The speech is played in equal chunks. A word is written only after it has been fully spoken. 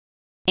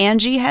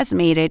Angie has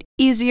made it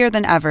easier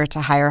than ever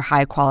to hire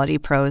high-quality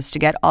pros to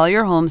get all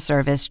your home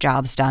service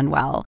jobs done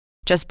well.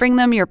 Just bring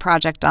them your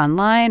project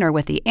online or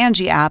with the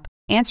Angie app,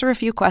 answer a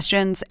few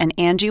questions, and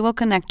Angie will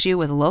connect you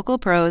with local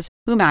pros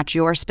who match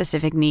your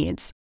specific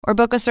needs. Or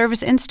book a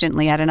service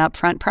instantly at an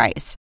upfront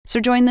price. So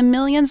join the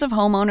millions of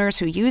homeowners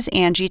who use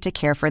Angie to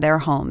care for their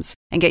homes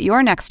and get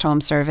your next home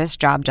service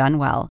job done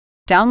well.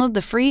 Download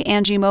the free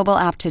Angie mobile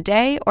app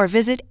today or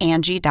visit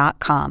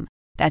Angie.com.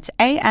 That's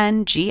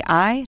ANGI.com.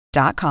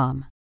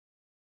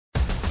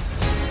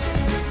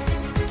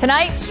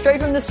 Tonight,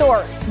 straight from the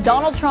source,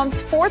 Donald Trump's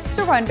fourth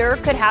surrender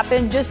could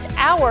happen just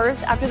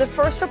hours after the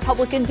first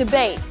Republican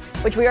debate,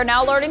 which we are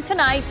now learning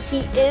tonight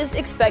he is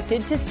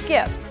expected to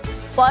skip.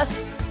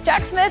 Plus,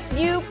 Jack Smith,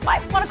 you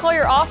might want to call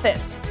your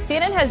office.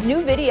 CNN has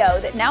new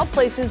video that now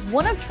places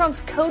one of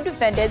Trump's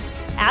co-defendants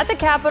at the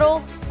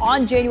Capitol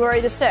on January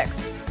the 6th.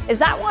 Is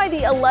that why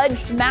the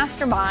alleged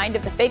mastermind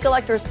of the fake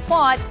electors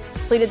plot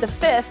pleaded the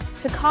Fifth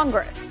to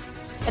Congress?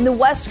 And the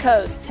West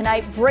Coast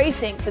tonight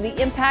bracing for the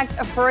impact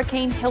of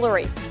Hurricane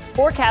Hillary.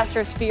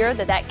 Forecasters fear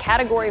that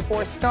Category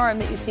 4 storm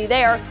that you see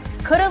there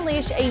could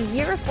unleash a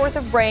year's worth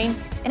of rain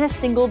in a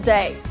single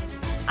day.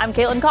 I'm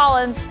Caitlin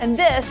Collins, and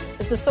this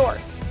is The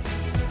Source.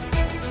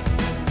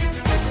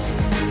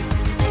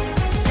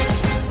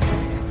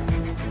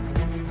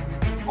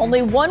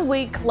 Only 1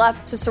 week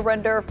left to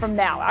surrender from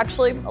now.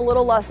 Actually, a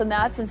little less than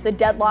that since the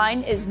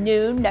deadline is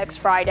noon next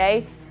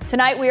Friday.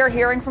 Tonight, we are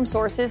hearing from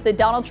sources that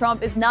Donald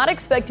Trump is not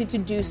expected to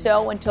do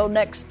so until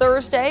next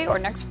Thursday or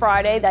next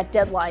Friday, that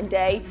deadline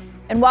day.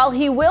 And while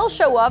he will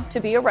show up to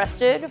be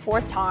arrested a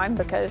fourth time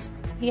because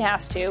he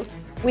has to,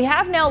 we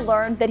have now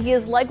learned that he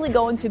is likely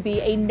going to be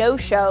a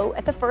no-show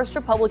at the first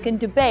Republican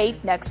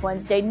debate next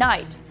Wednesday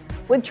night.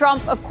 With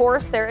Trump, of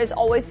course, there is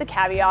always the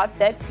caveat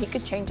that he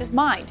could change his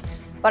mind.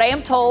 But I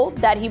am told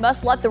that he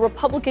must let the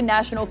Republican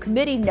National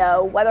Committee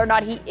know whether or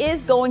not he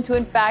is going to,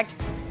 in fact,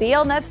 be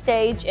on that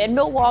stage in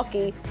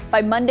Milwaukee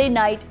by Monday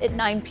night at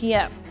 9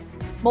 p.m.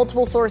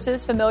 Multiple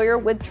sources familiar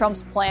with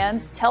Trump's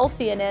plans tell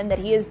CNN that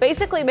he has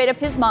basically made up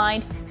his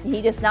mind and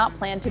he does not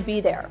plan to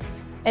be there.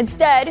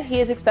 Instead, he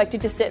is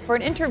expected to sit for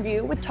an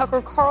interview with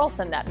Tucker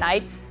Carlson that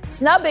night,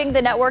 snubbing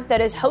the network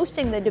that is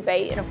hosting the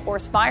debate and, of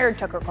course, fired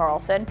Tucker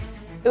Carlson.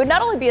 It would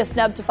not only be a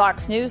snub to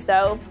Fox News,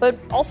 though, but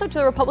also to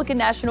the Republican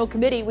National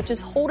Committee, which is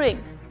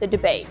holding the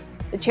debate.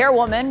 The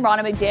chairwoman,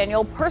 Ronna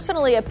McDaniel,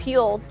 personally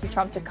appealed to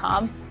Trump to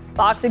come.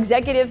 Fox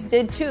executives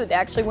did, too. They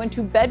actually went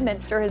to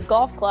Bedminster, his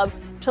golf club,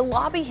 to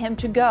lobby him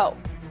to go.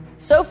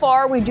 So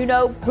far, we do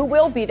know who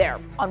will be there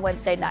on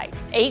Wednesday night.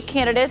 8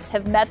 candidates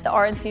have met the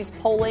RNC's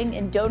polling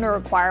and donor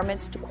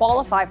requirements to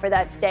qualify for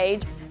that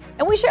stage.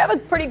 And we should have a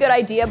pretty good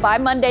idea by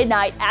Monday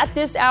night at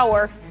this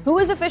hour who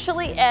is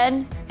officially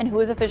in and who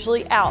is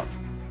officially out.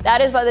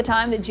 That is by the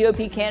time that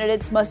GOP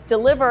candidates must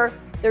deliver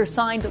their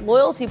signed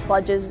loyalty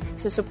pledges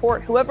to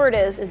support whoever it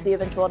is as the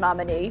eventual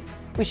nominee.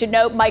 We should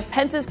note Mike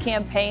Pence's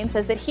campaign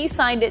says that he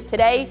signed it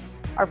today.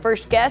 Our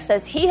first guest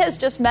says he has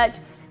just met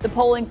the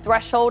polling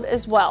threshold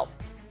as well.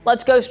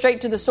 Let's go straight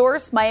to the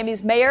source.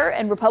 Miami's mayor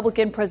and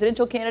Republican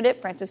presidential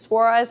candidate Francis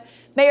Suarez.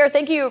 Mayor,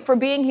 thank you for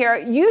being here.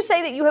 You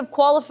say that you have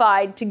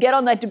qualified to get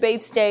on that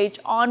debate stage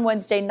on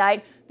Wednesday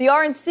night. The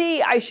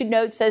RNC, I should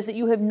note, says that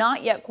you have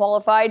not yet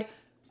qualified.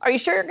 Are you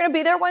sure you're going to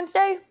be there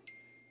Wednesday?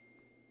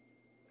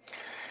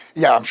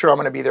 Yeah, I'm sure I'm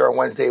going to be there on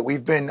Wednesday.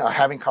 We've been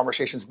having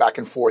conversations back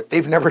and forth.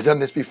 They've never done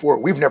this before.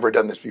 We've never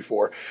done this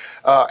before.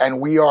 And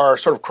we are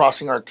sort of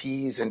crossing our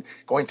T's and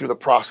going through the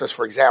process.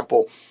 For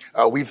example,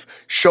 we've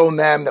shown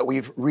them that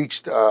we've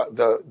reached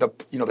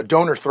the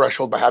donor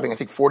threshold by having, I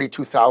think,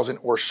 42,000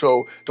 or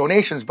so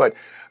donations. But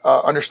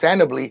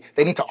understandably,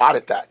 they need to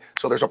audit that.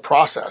 So there's a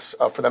process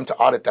for them to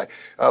audit that.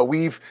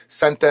 We've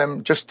sent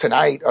them just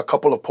tonight a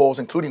couple of polls,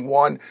 including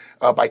one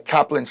by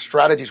Kaplan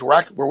Strategies,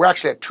 where we're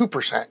actually at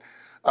 2%.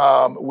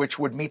 Which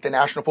would meet the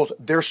national polls.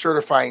 They're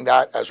certifying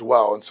that as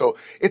well. And so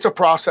it's a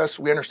process.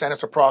 We understand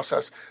it's a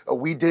process.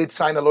 We did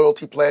sign the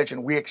loyalty pledge,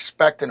 and we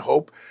expect and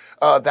hope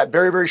that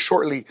very, very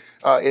shortly,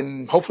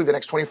 in hopefully the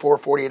next 24,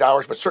 48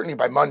 hours, but certainly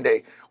by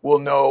Monday, we'll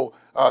know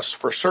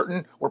for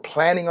certain. We're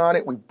planning on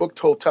it. We booked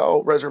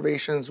hotel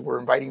reservations. We're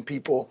inviting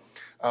people.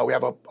 We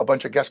have a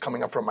bunch of guests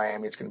coming up from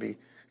Miami. It's going to be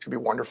a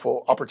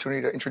wonderful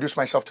opportunity to introduce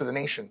myself to the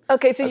nation.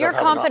 Okay, so you're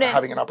confident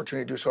having an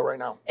opportunity to do so right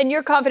now. And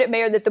you're confident,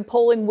 Mayor, that the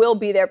polling will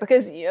be there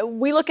because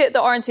we look at the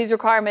RNC's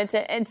requirements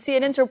and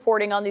CNN's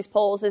reporting on these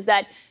polls is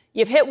that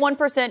you've hit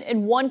 1%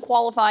 in one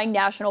qualifying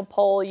national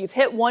poll, you've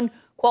hit one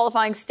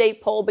qualifying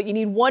state poll, but you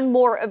need one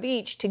more of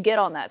each to get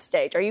on that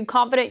stage. Are you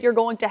confident you're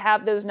going to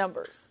have those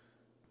numbers?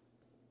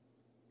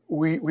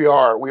 We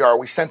are.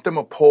 We sent them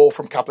a poll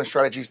from Kaplan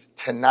Strategies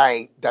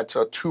tonight. That's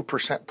a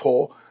 2%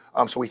 poll.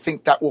 So we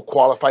think that will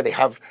qualify.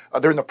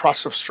 They're in the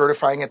process of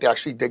certifying it.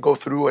 They go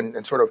through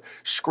and sort of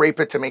scrape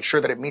it to make sure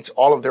that it meets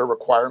all of their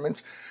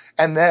requirements.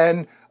 And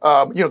then,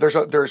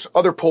 there's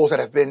other polls that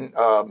have been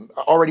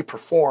already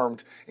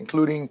performed,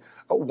 including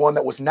one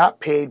that was not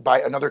paid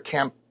by another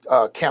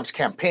camp's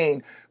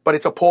campaign, but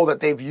it's a poll that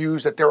they've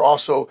used that they're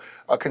also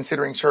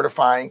considering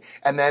certifying.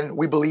 And then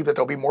we believe that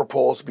there'll be more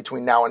polls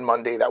between now and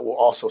Monday that will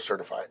also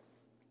certify it.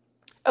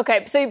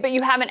 Okay, so but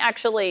you haven't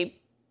actually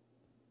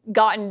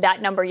gotten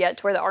that number yet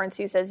to where the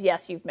RNC says,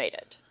 yes, you've made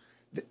it.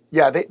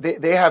 Yeah,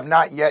 they have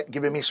not yet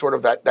given me sort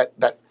of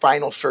that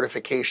final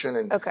certification.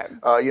 And, okay.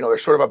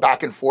 There's sort of a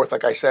back and forth,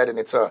 like I said, and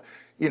it's a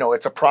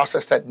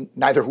process that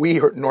neither we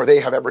nor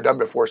they have ever done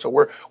before. So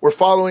we're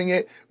following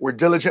it. We're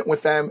diligent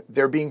with them.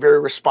 They're being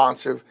very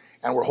responsive,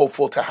 and we're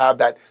hopeful to have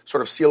that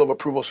sort of seal of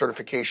approval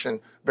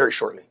certification very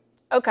shortly.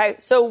 Okay,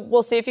 so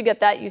we'll see if you get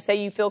that. You say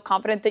you feel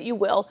confident that you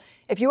will.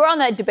 If you were on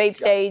that debate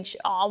stage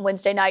on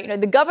Wednesday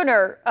night, the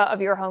governor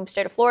of your home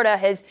state of Florida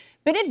has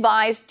been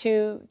advised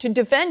to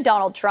defend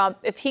Donald Trump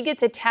if he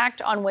gets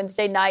attacked on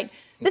Wednesday night.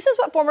 This is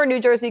what former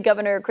New Jersey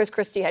Governor Chris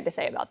Christie had to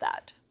say about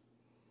that.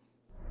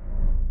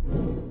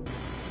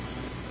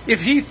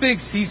 If he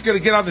thinks he's going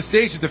to get on the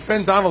stage to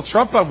defend Donald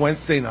Trump on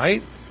Wednesday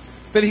night,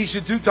 then he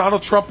should do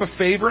Donald Trump a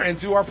favor and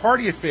do our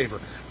party a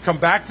favor. Come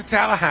back to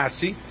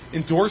Tallahassee,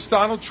 endorse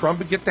Donald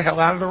Trump, and get the hell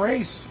out of the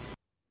race.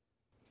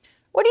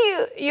 What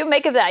do you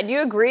make of that? Do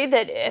you agree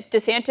that if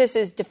DeSantis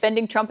is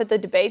defending Trump at the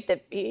debate,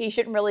 that he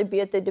shouldn't really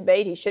be at the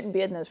debate? He shouldn't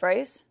be in this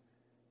race?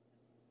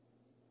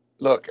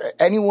 Look,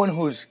 anyone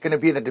who's going to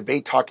be in the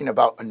debate talking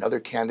about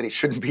another candidate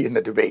shouldn't be in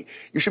the debate.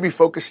 You should be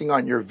focusing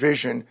on your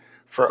vision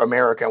for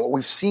America. And what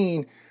we've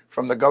seen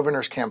from the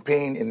governor's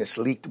campaign in this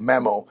leaked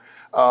memo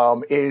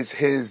is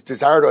his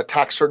desire to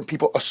attack certain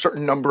people a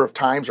certain number of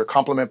times or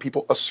compliment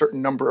people a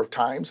certain number of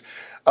times.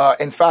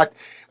 In fact,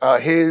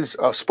 his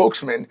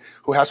spokesman,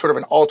 who has sort of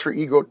an alter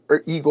ego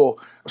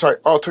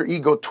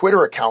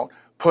Twitter account,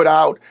 put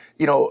out,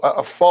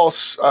 a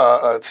false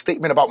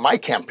statement about my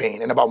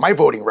campaign and about my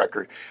voting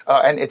record.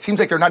 And it seems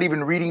like they're not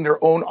even reading their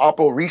own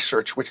Oppo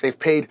research, which they've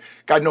paid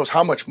God knows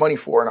how much money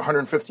for, an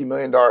 $150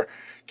 million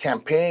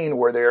campaign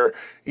where they're,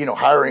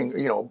 hiring,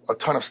 a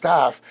ton of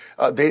staff.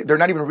 They're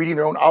not even reading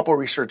their own Oppo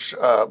research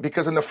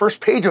because in the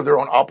first page of their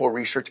own Oppo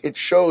research, it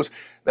shows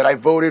that I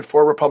voted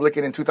for a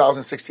Republican in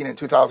 2016 and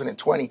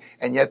 2020,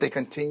 and yet they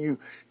continue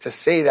to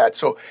say that.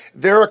 So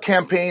they're a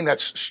campaign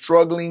that's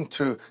struggling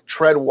to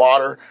tread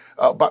water.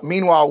 But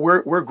meanwhile,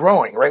 we're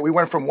growing, right? We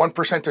went from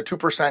 1% to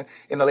 2%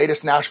 in the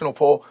latest national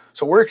poll.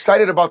 So we're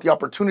excited about the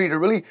opportunity to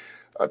really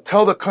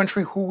tell the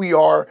country who we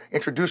are,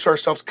 introduce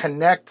ourselves,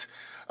 connect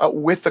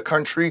with the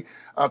country,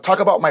 talk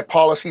about my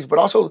policies, but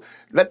also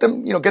let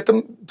them, get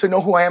them to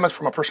know who I am as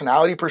from a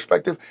personality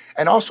perspective,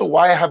 and also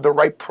why I have the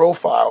right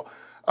profile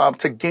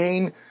to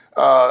gain,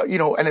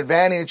 an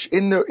advantage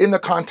in the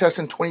contest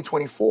in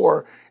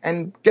 2024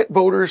 and get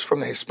voters from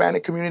the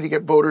Hispanic community,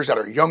 get voters that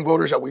are young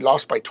voters that we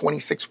lost by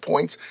 26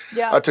 points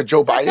to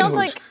Joe Biden,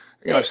 who's,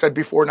 I've said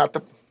before, not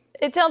the.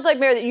 It sounds like,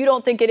 Mayor, that you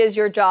don't think it is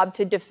your job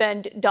to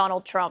defend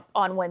Donald Trump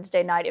on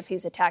Wednesday night if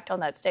he's attacked on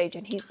that stage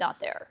and he's not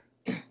there.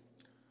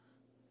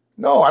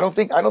 No, I don't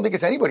think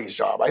it's anybody's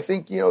job. I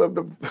think,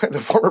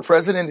 the former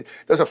president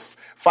does a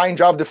fine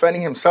job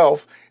defending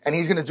himself, and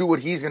he's going to do what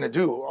he's going to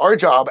do. Our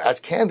job as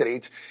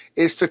candidates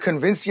is to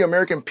convince the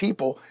American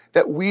people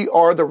that we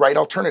are the right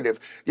alternative.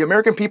 The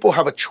American people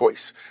have a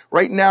choice.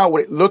 Right now,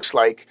 what it looks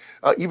like,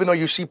 even though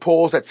you see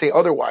polls that say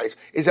otherwise,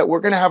 is that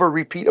we're going to have a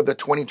repeat of the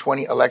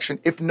 2020 election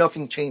if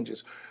nothing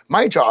changes.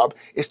 My job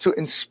is to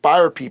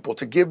inspire people,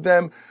 to give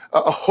them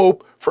a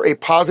hope for a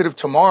positive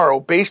tomorrow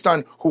based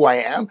on who I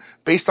am,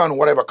 based on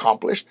what I've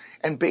accomplished,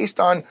 and based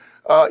on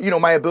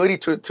my ability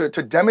to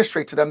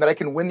demonstrate to them that I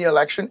can win the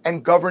election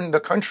and govern the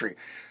country.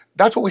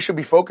 That's what we should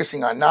be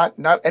focusing on,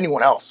 not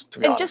anyone else, to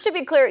be honest. And just to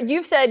be clear,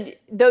 you've said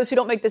those who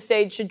don't make the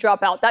stage should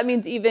drop out. That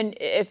means even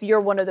if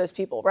you're one of those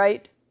people,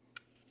 right?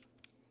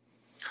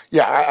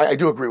 Yeah, I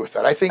do agree with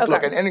that. I think,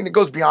 look, and it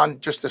goes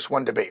beyond just this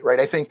one debate, right?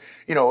 I think,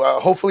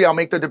 hopefully I'll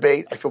make the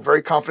debate. I feel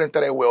very confident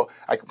that I will.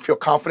 I feel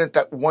confident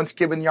that once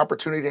given the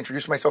opportunity to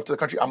introduce myself to the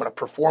country, I'm going to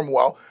perform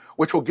well,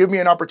 which will give me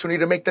an opportunity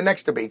to make the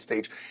next debate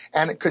stage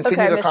and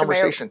continue the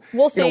conversation. Mayor,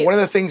 we'll see. One of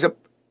the things that...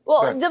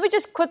 Well, let me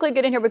just quickly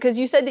get in here because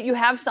you said that you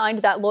have signed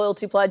that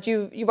loyalty pledge.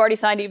 You've already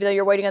signed it, even though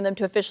you're waiting on them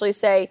to officially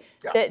say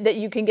that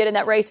you can get in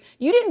that race.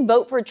 You didn't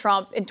vote for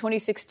Trump in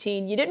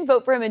 2016. You didn't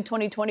vote for him in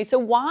 2020. So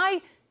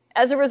why,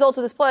 as a result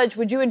of this pledge,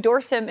 would you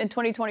endorse him in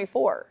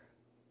 2024?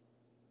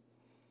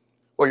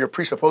 Well, you're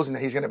presupposing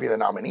that he's going to be the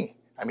nominee.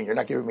 I mean, you're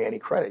not giving me any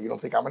credit. You don't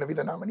think I'm going to be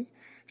the nominee?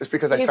 Just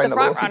because I signed the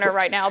loyalty pledge? He's the front runner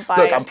right now by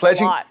Look, I'm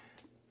pledging, a lot.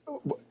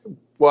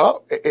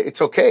 Well,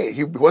 it's okay.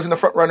 He wasn't the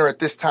front runner at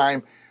this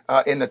time.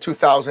 In the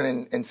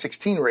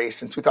 2016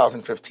 race in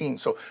 2015.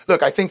 So,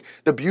 look, I think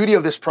the beauty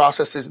of this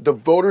process is the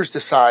voters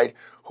decide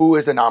who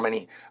is the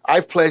nominee.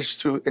 I've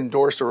pledged to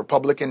endorse a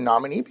Republican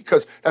nominee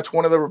because that's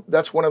one of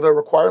the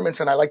requirements,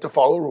 and I like to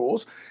follow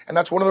rules, and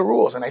that's one of the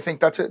rules. And I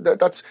think that's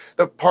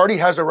the party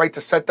has a right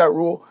to set that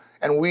rule,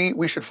 and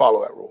we should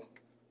follow that rule.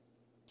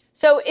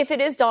 So, if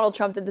it is Donald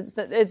Trump that's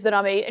the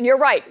nominee, and you're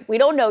right, we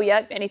don't know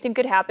yet, anything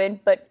could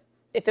happen, but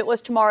if it was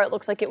tomorrow, it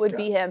looks like it would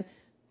be him.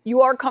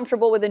 You are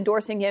comfortable with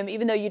endorsing him,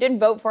 even though you didn't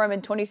vote for him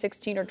in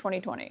 2016 or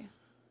 2020?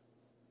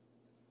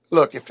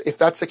 Look, if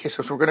that's the case,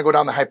 so we're going to go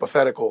down the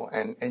hypothetical,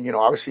 and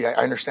obviously I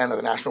understand that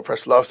the national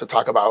press loves to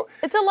talk about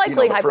it's a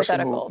likely the person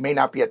hypothetical who may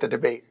not be at the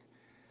debate.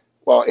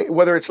 Well,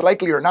 whether it's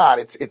likely or not,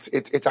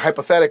 it's a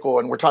hypothetical,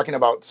 and we're talking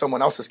about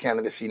someone else's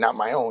candidacy, not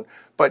my own.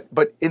 But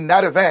in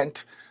that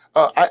event,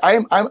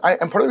 I'm part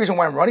of the reason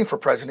why I'm running for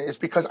president is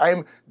because I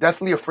am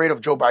deathly afraid of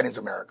Joe Biden's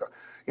America.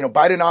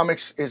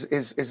 Bidenomics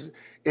is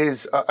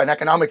an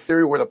economic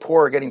theory where the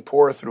poor are getting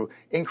poorer through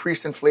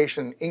increased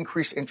inflation,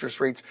 increased interest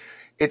rates.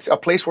 It's a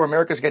place where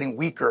America is getting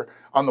weaker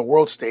on the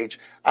world stage.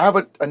 I have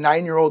a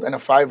 9-year-old and a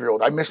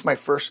 5-year-old. I missed my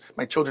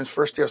children's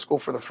first day of school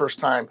for the first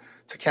time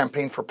to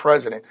campaign for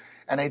president.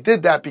 And I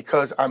did that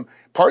because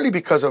partly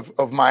because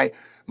of my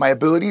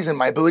abilities and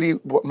my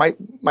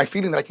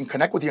feeling that I can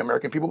connect with the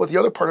American people. But the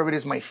other part of it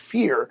is my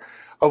fear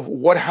of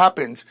what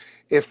happens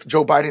if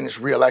Joe Biden is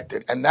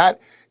reelected. And that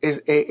is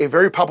a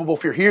very palpable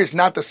fear. He is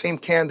not the same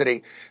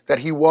candidate that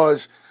he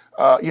was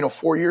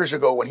 4 years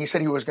ago when he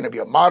said he was going to be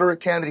a moderate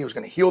candidate. He was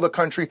going to heal the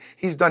country.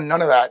 He's done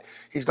none of that.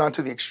 He's gone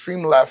to the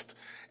extreme left.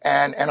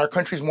 And our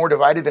country's more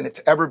divided than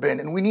it's ever been.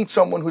 And we need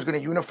someone who's going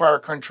to unify our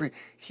country,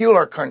 heal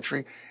our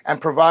country, and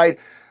provide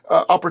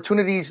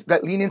opportunities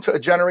that lean into a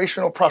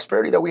generational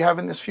prosperity that we have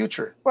in this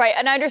future. Right,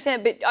 and I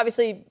understand, but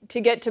obviously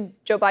to get to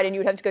Joe Biden, you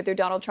would have to go through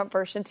Donald Trump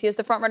first, since he is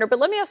the front runner. But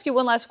let me ask you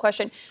one last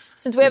question,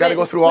 since we haven't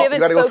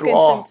spoken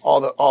since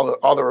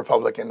all the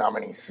Republican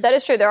nominees. That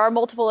is true. There are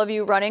multiple of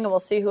you running, and we'll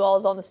see who all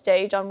is on the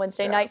stage on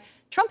Wednesday night.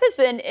 Trump has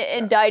been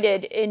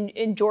indicted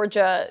in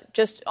Georgia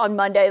just on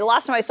Monday. The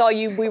last time I saw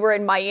you, we were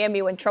in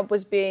Miami when Trump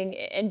was being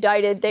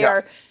indicted.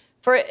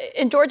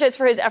 In Georgia, it's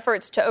for his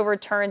efforts to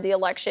overturn the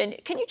election.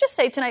 Can you just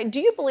say tonight, do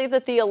you believe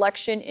that the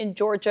election in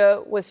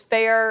Georgia was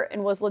fair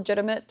and was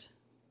legitimate?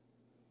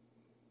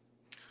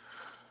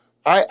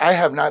 I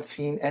have not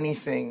seen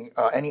anything,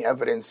 any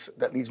evidence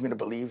that leads me to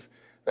believe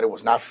that it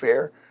was not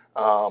fair.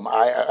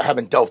 I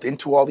haven't delved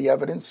into all the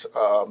evidence,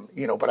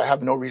 but I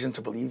have no reason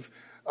to believe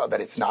that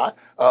it's not.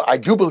 I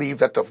do believe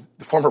that the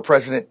former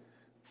president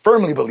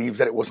firmly believes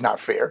that it was not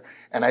fair.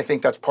 And I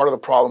think that's part of the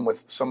problem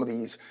with some of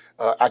these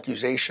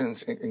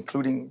accusations,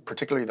 including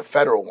particularly the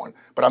federal one.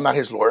 But I'm not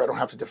his lawyer. I don't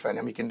have to defend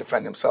him. He can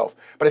defend himself.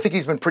 But I think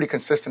he's been pretty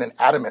consistent and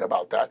adamant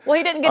about that. Well,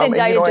 he didn't get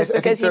indicted just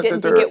because he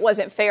didn't think it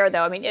wasn't fair,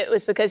 though. I mean, it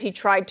was because he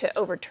tried to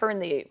overturn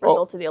the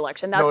results of the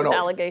election. That's what the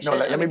allegation. No,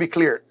 let me be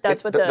clear.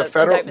 That's what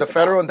the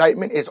federal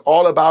indictment is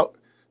all about.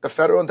 The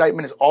federal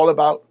indictment is all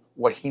about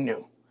what he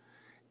knew.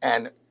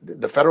 And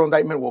the federal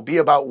indictment will be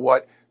about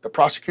what the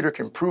prosecutor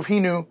can prove he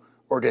knew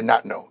or did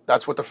not know.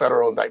 That's what the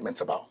federal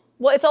indictment's about.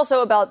 Well, it's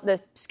also about the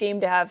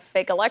scheme to have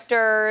fake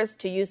electors,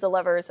 to use the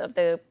levers of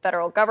the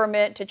federal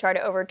government to try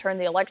to overturn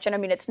the election. I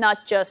mean, it's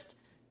not just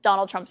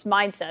Donald Trump's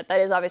mindset. That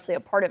is obviously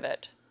a part of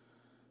it.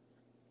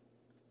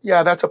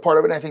 Yeah, that's a part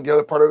of it. And I think the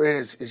other part of it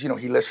is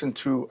he listened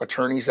to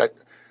attorneys that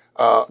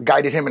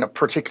guided him in a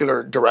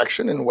particular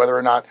direction, and whether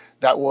or not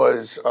that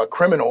was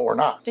criminal or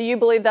not. Do you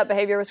believe that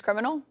behavior was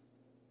criminal?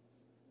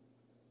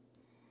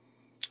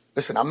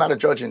 Listen, I'm not a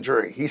judge and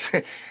jury.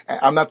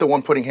 I'm not the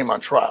one putting him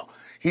on trial.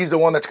 He's the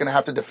one that's going to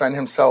have to defend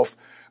himself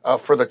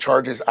for the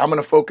charges. I'm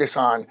going to focus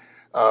on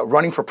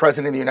running for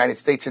president of the United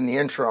States in the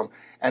interim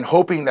and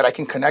hoping that I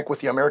can connect with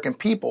the American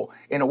people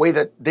in a way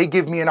that they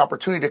give me an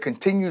opportunity to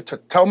continue to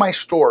tell my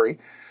story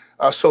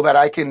so that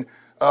I can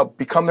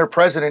become their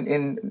president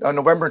in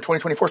November in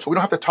 2024. So we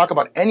don't have to talk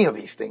about any of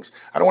these things.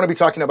 I don't want to be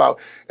talking about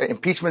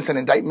impeachments and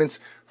indictments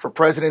for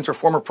presidents or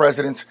former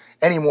presidents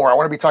anymore. I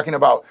want to be talking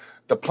about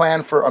the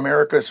plan for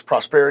America's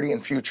prosperity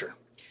and future.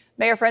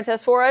 Mayor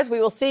Frances Suarez,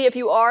 we will see if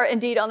you are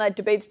indeed on that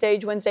debate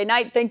stage Wednesday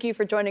night. Thank you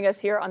for joining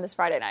us here on this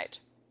Friday night.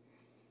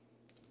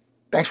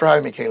 Thanks for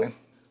having me, Kaylin.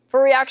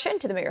 For reaction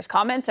to the mayor's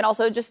comments and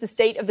also just the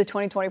state of the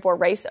 2024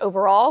 race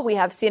overall, we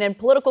have CNN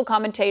political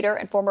commentator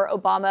and former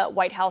Obama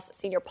White House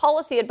senior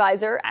policy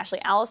advisor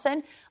Ashley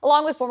Allison,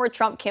 along with former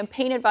Trump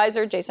campaign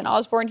advisor Jason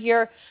Osborne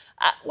here.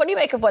 What do you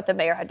make of what the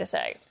mayor had to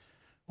say?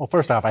 Well,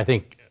 first off, I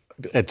think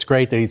it's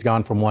great that he's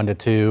gone from 1 to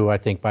 2. I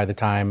think by the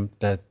time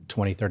the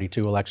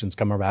 2032 elections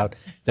come about,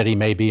 that he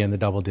may be in the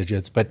double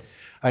digits. But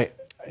I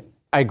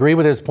agree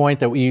with his point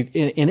that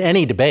in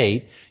any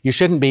debate, you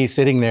shouldn't be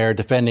sitting there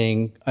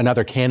defending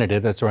another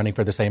candidate that's running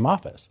for the same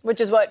office. Which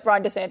is what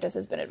Ron DeSantis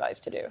has been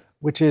advised to do.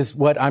 Which is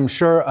what I'm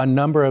sure a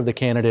number of the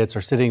candidates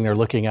are sitting there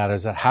looking at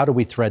is how do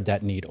we thread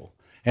that needle?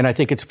 And I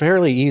think it's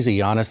fairly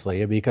easy,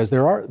 honestly, because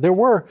there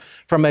were,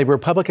 from a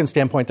Republican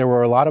standpoint, there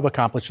were a lot of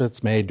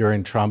accomplishments made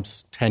during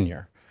Trump's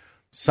tenure.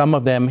 Some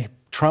of them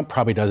Trump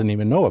probably doesn't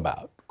even know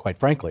about, quite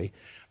frankly.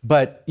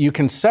 But you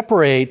can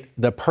separate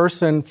the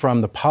person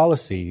from the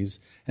policies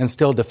and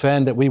still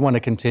defend that we want to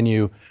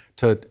continue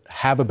to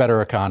have a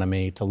better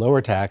economy, to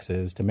lower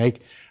taxes, to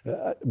make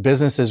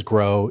businesses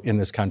grow in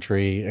this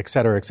country, et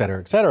cetera, et cetera,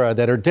 et cetera,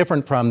 that are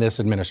different from this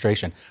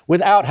administration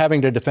without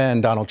having to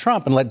defend Donald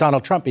Trump and let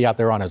Donald Trump be out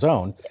there on his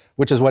own,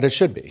 which is what it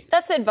should be.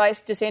 That's the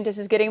advice DeSantis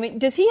is getting. I mean,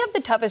 does he have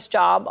the toughest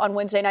job on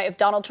Wednesday night if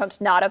Donald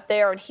Trump's not up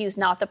there and he's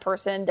not the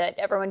person that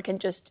everyone can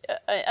just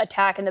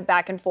attack in the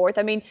back and forth?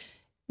 I mean,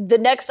 the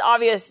next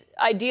obvious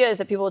idea is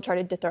that people will try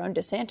to dethrone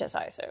DeSantis,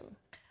 I assume.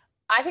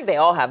 I think they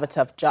all have a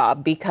tough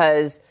job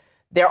because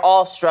they're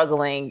all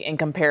struggling in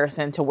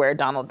comparison to where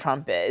Donald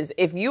Trump is.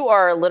 If you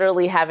are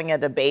literally having a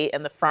debate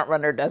and the front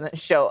runner doesn't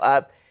show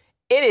up,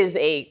 it is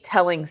a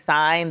telling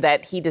sign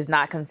that he does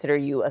not consider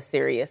you a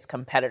serious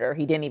competitor.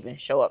 He didn't even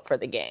show up for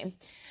the game.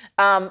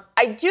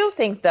 I do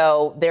think,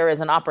 though, there is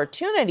an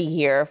opportunity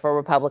here for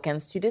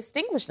Republicans to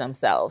distinguish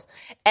themselves.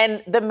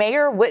 And the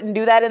mayor wouldn't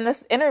do that in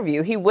this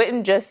interview. He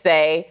wouldn't just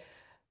say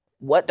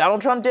what Donald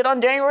Trump did on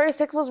January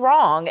 6th was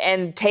wrong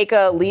and take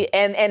a lead.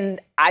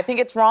 And I think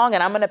it's wrong.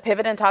 And I'm going to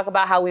pivot and talk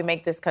about how we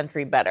make this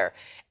country better.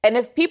 And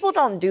if people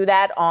don't do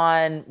that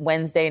on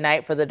Wednesday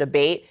night for the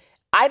debate,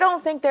 I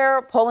don't think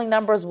their polling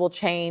numbers will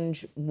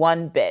change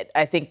one bit.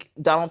 I think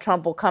Donald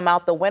Trump will come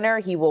out the winner.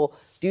 He will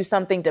do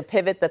something to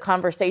pivot the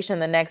conversation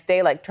the next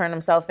day, like turn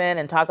himself in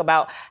and talk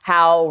about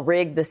how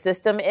rigged the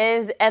system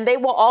is. And they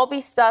will all be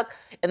stuck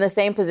in the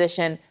same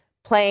position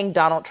playing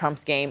Donald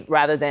Trump's game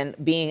rather than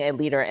being a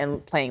leader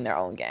and playing their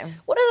own game.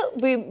 What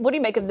do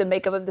you make of the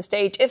makeup of the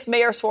stage? If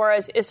Mayor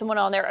Suarez is someone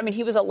on there, I mean,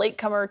 he was a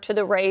latecomer to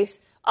the race.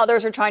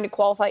 Others are trying to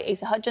qualify.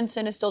 Asa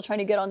Hutchinson is still trying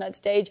to get on that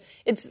stage.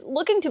 It's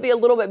looking to be a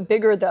little bit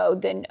bigger, though,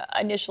 than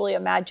initially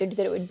imagined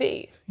that it would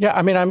be. Yeah,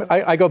 I mean,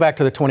 I go back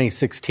to the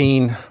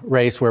 2016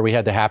 race where we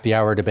had the happy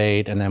hour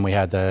debate and then we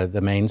had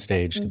the main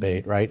stage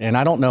debate, right? And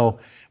I don't know,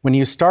 when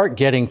you start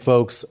getting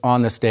folks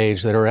on the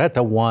stage that are at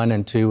the 1%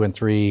 and 2% and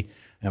 3%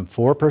 and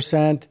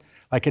 4%,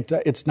 like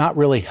it's not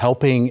really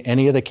helping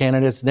any of the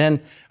candidates.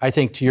 Then I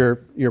think to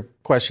your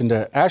question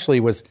to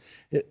Ashley was,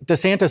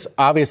 DeSantis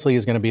obviously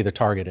is going to be the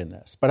target in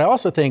this. But I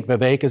also think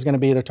Vivek is going to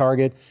be the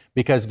target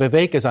because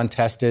Vivek is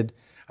untested.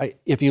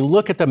 If you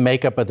look at the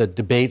makeup of the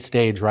debate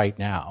stage right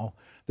now,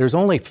 there's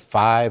only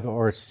 5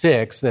 or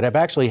 6 that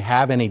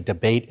have any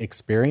debate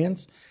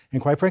experience.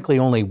 And quite frankly,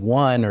 only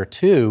 1 or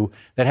 2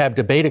 that have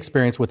debate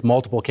experience with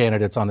multiple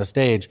candidates on the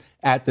stage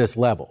at this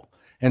level.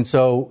 And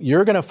so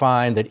you're going to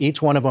find that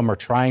each one of them are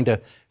trying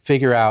to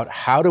figure out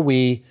how do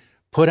we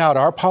put out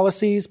our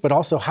policies, but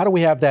also how do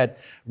we have that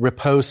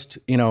riposte,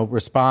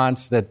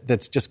 response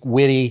that's just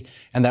witty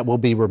and that will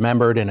be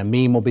remembered and a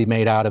meme will be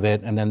made out of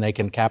it and then they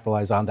can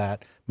capitalize on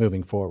that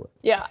moving forward.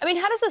 Yeah. I mean,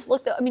 how does this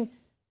look, though? I mean,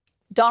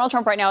 Donald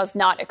Trump right now is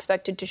not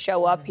expected to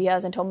show up. He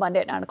has until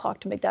Monday at 9 o'clock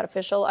to make that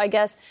official, I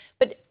guess.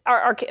 But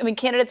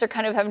candidates are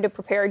kind of having to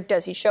prepare.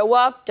 Does he show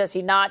up? Does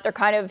he not? They're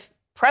kind of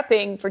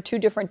prepping for 2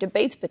 different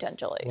debates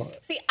potentially.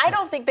 See, I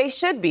don't think they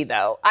should be,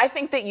 though. I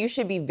think that you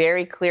should be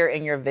very clear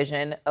in your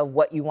vision of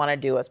what you want to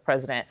do as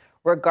president,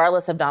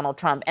 regardless of Donald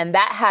Trump. And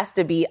that has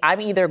to be, I'm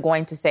either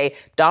going to say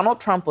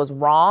Donald Trump was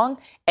wrong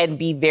and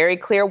be very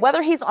clear,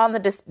 whether he's on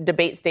the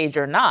debate stage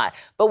or not.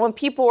 But when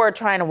people are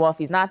trying to, well, if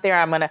he's not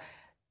there,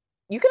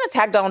 you can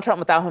attack Donald Trump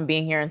without him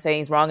being here and saying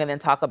he's wrong and then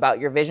talk about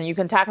your vision. You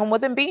can attack him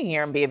with him being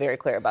here and be very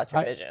clear about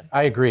your vision.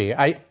 I agree.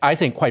 I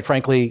think, quite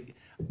frankly,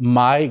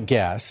 my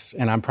guess,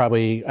 and I'm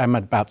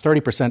about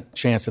 30%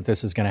 chance that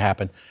this is going to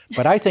happen,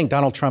 but I think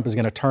Donald Trump is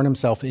going to turn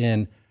himself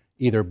in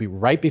either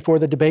right before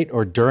the debate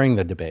or during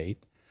the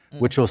debate,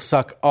 which will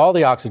suck all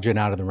the oxygen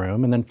out of the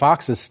room. And then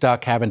Fox is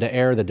stuck having to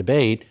air the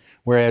debate,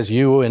 whereas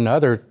you and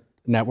other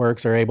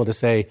networks are able to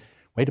say,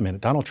 wait a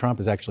minute, Donald Trump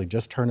has actually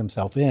just turned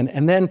himself in.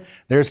 And then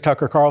there's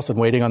Tucker Carlson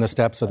waiting on the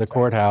steps of the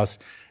courthouse,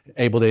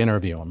 able to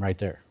interview him right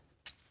there.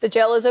 The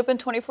jail is open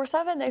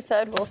 24/7, they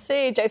said. We'll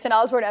see. Jason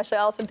Osborne, Ashley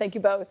Allison, thank you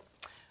both.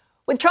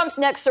 With Trump's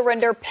next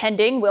surrender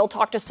pending, we'll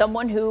talk to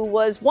someone who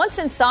was once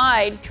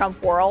inside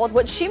Trump world,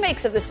 what she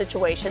makes of the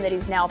situation that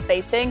he's now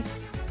facing.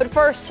 But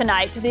first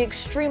tonight, to the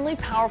extremely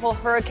powerful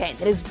hurricane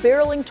that is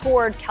barreling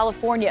toward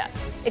California.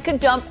 It could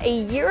dump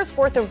a year's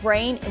worth of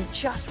rain in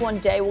just one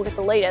day. We'll get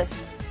the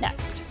latest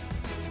next.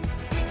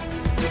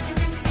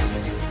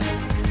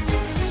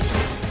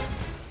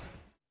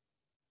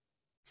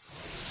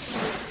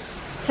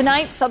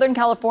 Tonight, Southern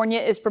California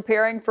is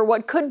preparing for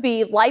what could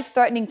be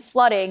life-threatening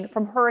flooding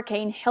from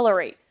Hurricane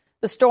Hillary.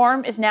 The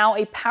storm is now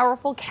a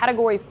powerful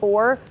Category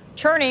 4,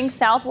 churning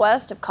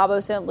southwest of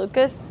Cabo San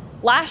Lucas,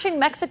 lashing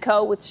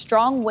Mexico with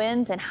strong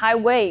winds and high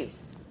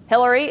waves.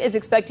 Hillary is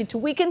expected to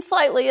weaken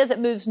slightly as it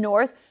moves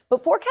north,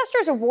 but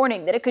forecasters are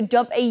warning that it could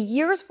dump a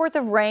year's worth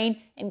of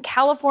rain in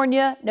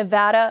California,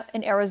 Nevada,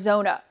 and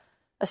Arizona.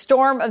 A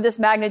storm of this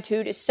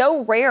magnitude is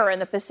so rare in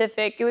the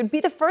Pacific, it would be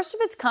the first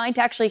of its kind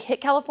to actually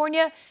hit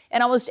California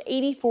in almost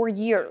 84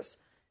 years.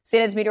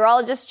 CNN's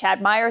meteorologist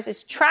Chad Myers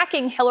is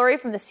tracking Hillary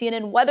from the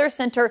CNN Weather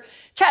Center.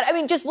 Chad,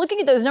 just looking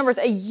at those numbers,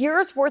 a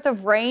year's worth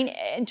of rain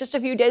in just a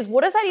few days,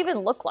 what does that even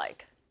look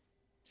like?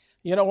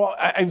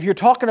 If you're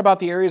talking about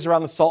the areas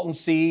around the Salton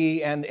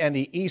Sea and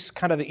the east,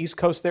 kind of the east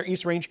coast there,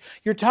 East Range,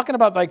 you're talking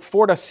about like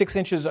 4 to 6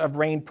 inches of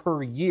rain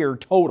per year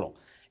total.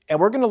 And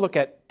we're going to look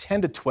at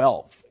 10 to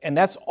 12. And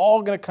that's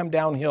all going to come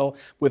downhill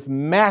with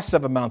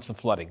massive amounts of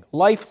flooding,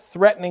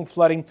 life-threatening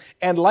flooding,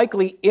 and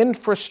likely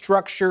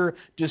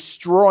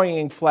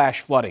infrastructure-destroying flash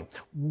flooding,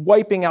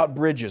 wiping out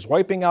bridges,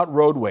 wiping out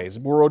roadways,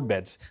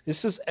 roadbeds.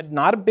 This is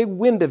not a big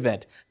wind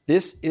event.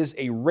 This is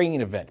a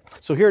rain event.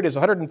 So here it is,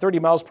 130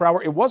 miles per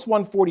hour. It was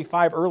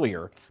 145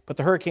 earlier, but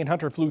the Hurricane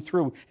Hunter flew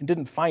through and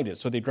didn't find it,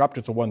 so they dropped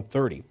it to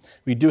 130.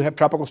 We do have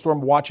tropical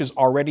storm watches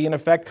already in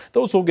effect.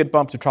 Those will get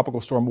bumped to tropical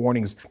storm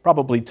warnings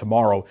probably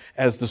tomorrow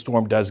as the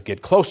storm does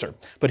get closer.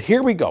 But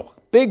here we go.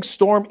 Big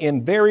storm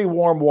in very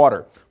warm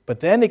water.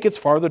 But then it gets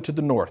farther to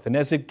the north. And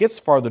as it gets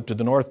farther to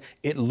the north,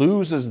 it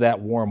loses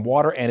that warm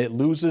water and it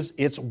loses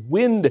its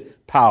wind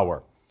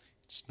power.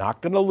 It's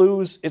not going to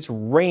lose its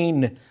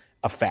rain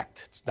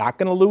effect. It's not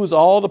going to lose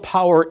all the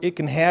power it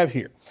can have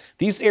here.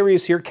 These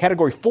areas here,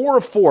 category 4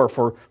 of 4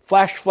 for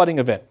flash flooding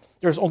event.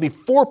 There's only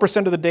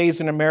 4% of the days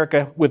in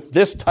America with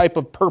this type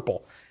of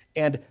purple.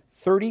 And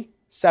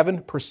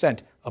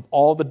 37% of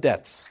all the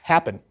deaths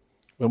happen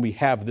when we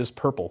have this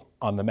purple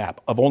on the map,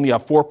 of only a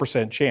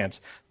 4% chance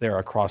there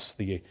across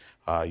the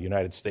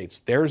United States.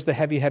 There's the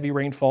heavy, heavy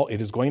rainfall. It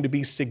is going to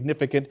be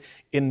significant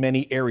in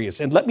many areas.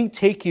 And let me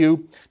take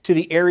you to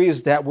the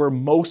areas that we're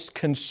most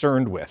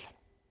concerned with.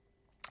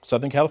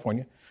 Southern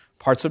California,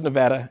 parts of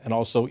Nevada, and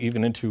also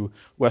even into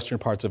western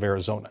parts of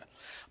Arizona.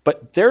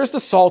 But there's the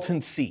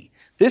Salton Sea.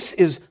 This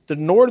is the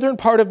northern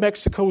part of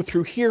Mexico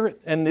through here,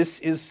 and this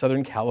is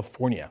Southern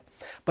California.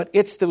 But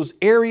it's those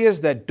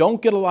areas that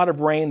don't get a lot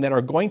of rain that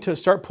are going to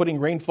start putting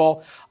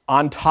rainfall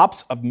on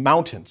tops of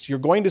mountains. You're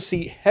going to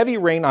see heavy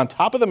rain on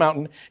top of the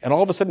mountain, and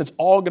all of a sudden it's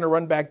all going to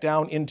run back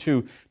down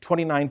into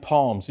 29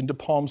 Palms, into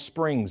Palm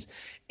Springs.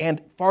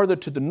 And farther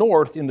to the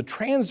north in the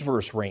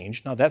transverse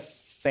range, now that's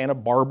Santa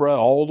Barbara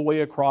all the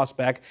way across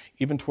back,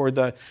 even toward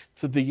the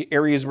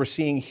areas we're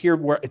seeing here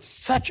where it's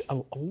such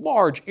a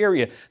large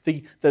area.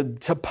 The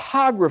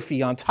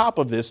topography on top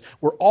of this,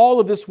 where all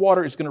of this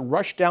water is going to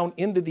rush down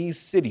into these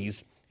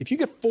cities. If you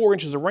get 4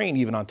 inches of rain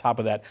even on top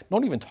of that,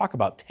 don't even talk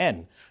about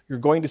 10. You're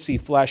going to see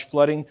flash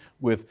flooding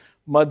with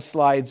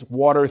mudslides,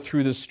 water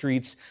through the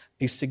streets,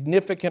 a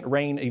significant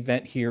rain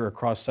event here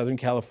across Southern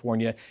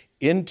California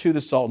into the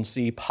Salton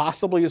Sea,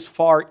 possibly as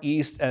far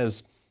east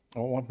as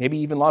maybe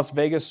even Las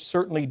Vegas,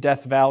 certainly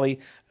Death Valley,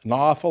 an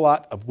awful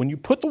lot of when you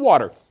put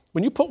water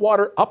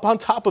up on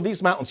top of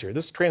these mountains here,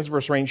 this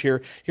transverse range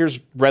here, here's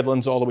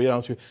Redlands all the way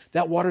down through,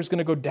 that water is going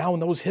to go down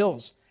those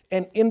hills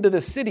and into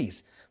the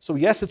cities. So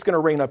yes, it's going to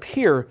rain up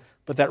here,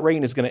 but that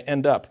rain is going to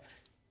end up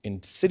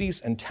in cities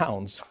and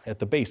towns at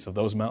the base of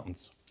those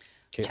mountains.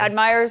 Caitlin. Chad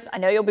Myers, I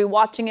know you'll be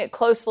watching it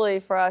closely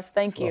for us.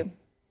 Thank you. You're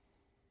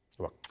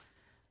welcome.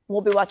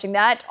 We'll be watching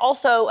that.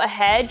 Also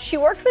ahead, she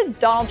worked with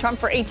Donald Trump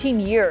for 18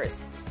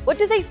 years. What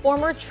does a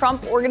former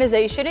Trump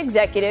Organization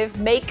executive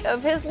make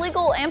of his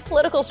legal and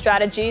political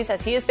strategies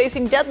as he is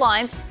facing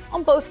deadlines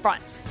on both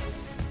fronts?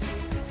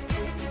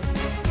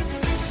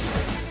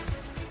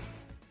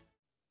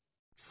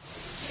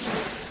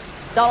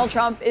 Donald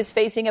Trump is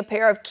facing a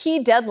pair of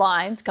key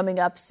deadlines coming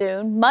up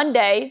soon.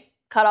 Monday,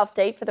 cutoff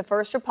date for the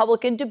first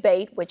Republican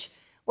debate, which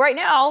right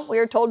now we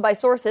are told by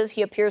sources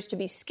he appears to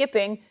be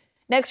skipping.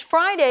 Next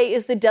Friday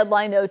is the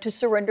deadline, though, to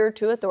surrender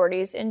to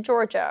authorities in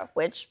Georgia,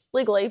 which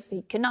legally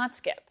he cannot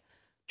skip.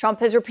 Trump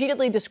has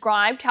repeatedly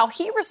described how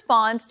he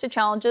responds to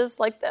challenges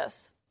like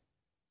this.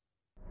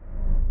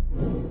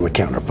 I'm a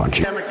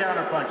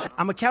counterpuncher.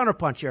 I'm a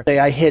counterpuncher.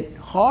 I hit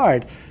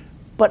hard,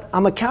 but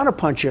I'm a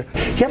counterpuncher.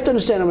 You have to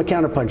understand I'm a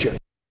counterpuncher.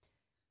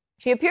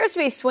 If he appears to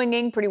be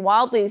swinging pretty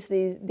wildly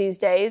these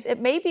days, it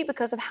may be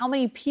because of how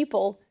many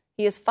people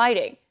he is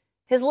fighting.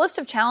 His list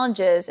of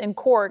challenges in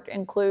court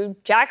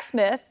include Jack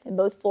Smith in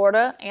both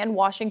Florida and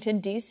Washington,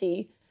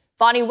 D.C.,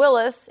 Fonnie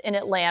Willis in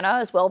Atlanta,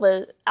 as well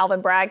as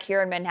Alvin Bragg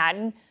here in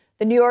Manhattan,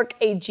 the New York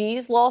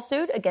AG's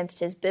lawsuit against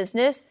his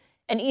business,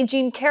 and E.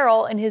 Jean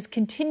Carroll in his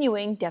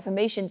continuing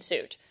defamation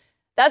suit.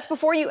 That's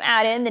before you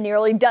add in the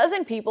nearly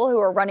dozen people who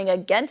are running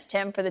against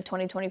him for the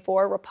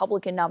 2024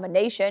 Republican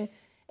nomination,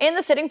 and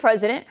the sitting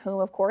president,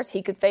 whom, of course,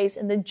 he could face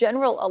in the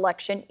general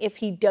election if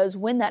he does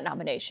win that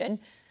nomination.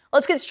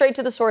 Let's get straight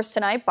to the source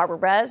tonight. Barbara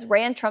Rez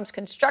ran Trump's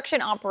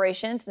construction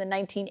operations in the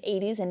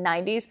 1980s and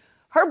 90s.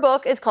 Her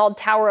book is called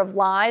Tower of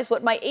Lies,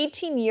 What My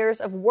 18 Years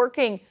of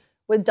Working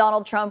with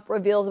Donald Trump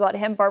Reveals About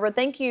Him. Barbara,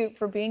 thank you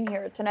for being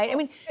here tonight. I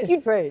mean,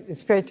 it's great.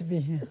 It's great to be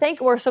here.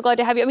 We're so glad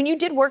to have you. I mean, you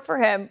did work for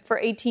him for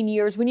 18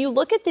 years. When you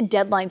look at the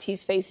deadlines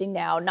he's facing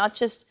now, not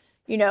just,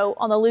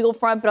 on the legal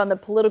front, but on the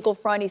political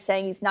front, he's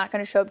saying he's not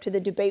going to show up to the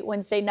debate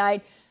Wednesday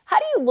night. How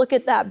do you look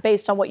at that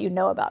based on what you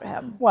know about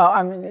him? Well,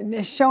 I mean,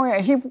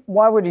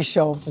 why would he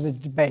show up for the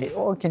debate?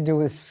 All he can do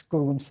is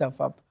screw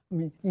himself up. I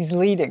mean, he's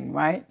leading,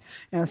 right?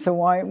 So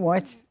why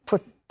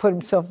put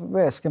himself at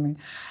risk? I mean,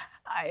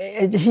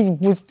 he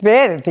was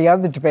bad at the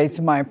other debates,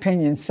 in my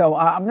opinion. So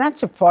I'm not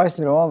surprised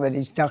at all that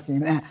he's talking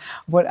that.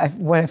 What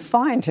I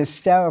find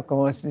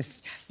hysterical is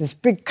this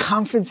big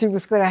conference he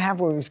was going to have,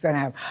 where he was going to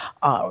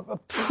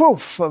have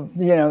proof of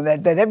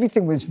that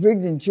everything was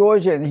rigged in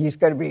Georgia, and he's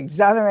going to be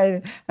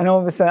exonerated. And all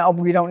of a sudden,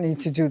 we don't need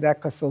to do that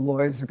because the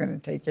lawyers are going to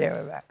take care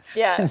of that.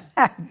 Yeah,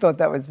 I thought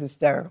that was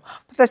hysterical.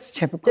 But that's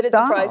typical. Did it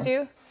Donald. surprise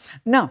you?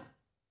 No.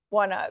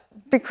 Why not?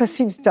 Because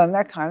he's done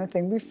that kind of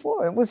thing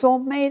before. It was all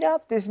made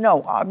up.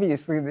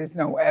 Obviously, there's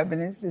no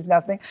evidence. There's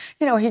nothing.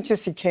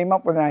 He came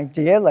up with an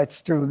idea.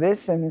 Let's do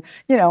this. And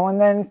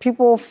then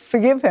people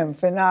forgive him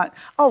for not,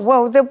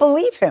 they'll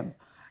believe him.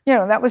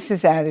 That was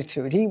his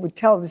attitude. He would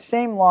tell the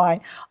same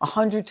lie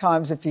 100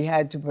 times if he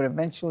had to, but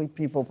eventually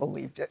people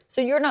believed it. So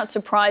you're not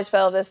surprised by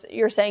all this.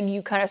 You're saying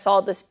you kind of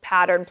saw this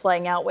pattern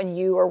playing out when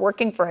you were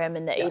working for him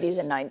in the 80s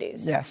and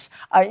 90s. Yes.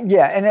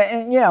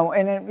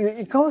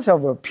 It goes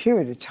over a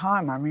period of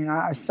time. I mean,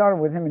 I started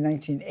with him in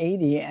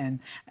 1980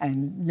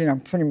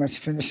 and pretty much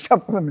finished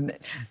up with him in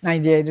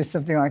 98 or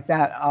something like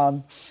that.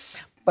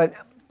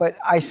 But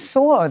I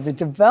saw the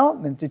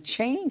development, the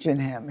change in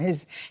him,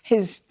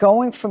 his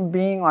going from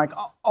being like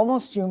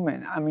almost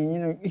human. I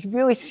mean, he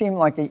really seemed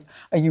like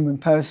a human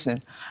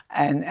person,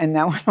 and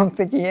now I don't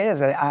think he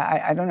is.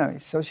 I don't know.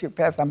 He's a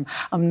sociopath.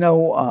 I'm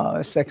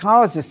no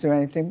psychologist or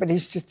anything, but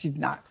he's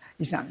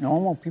not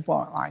normal. People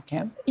aren't like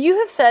him. You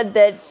have said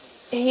that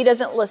he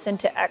doesn't listen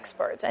to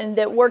experts, and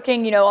that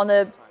working, on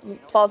the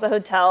Plaza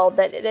Hotel,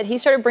 that he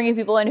started bringing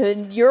people in who,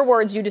 in your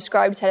words, you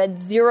described had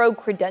zero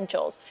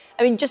credentials.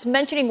 I mean, just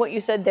mentioning what you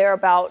said there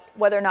about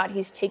whether or not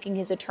he's taking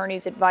his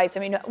attorney's advice. I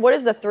mean, what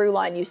is the through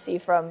line you see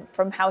from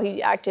how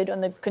he acted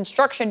on the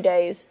construction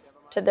days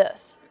to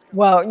this?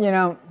 Well,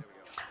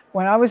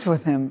 when I was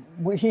with him,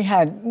 he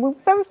had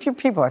very few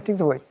people. I think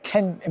there were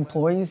 10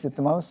 employees at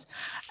the most.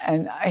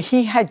 And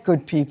he had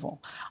good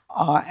people.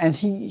 And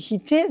he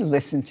did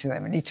listen to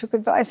them, and he took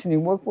advice, and he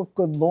worked with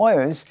good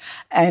lawyers,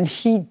 and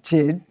he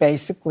did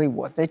basically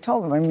what they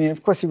told him. I mean,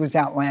 of course, he was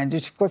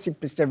outlandish. Of course, he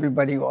pissed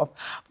everybody off.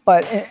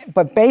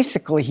 But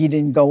basically, he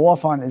didn't go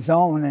off on his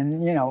own,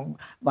 and,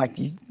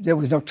 there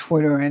was no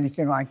Twitter or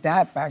anything like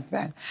that back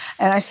then.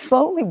 And I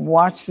slowly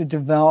watched the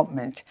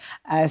development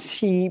as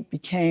he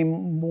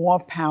became more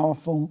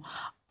powerful,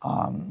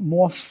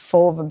 more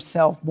full of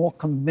himself, more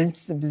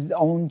convinced of his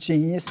own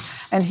genius,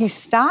 and he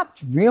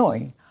stopped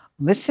really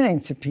listening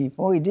to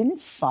people. He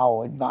didn't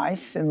follow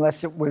advice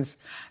unless it was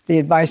the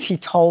advice he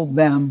told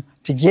them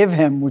to give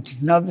him, which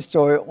is another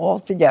story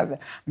altogether.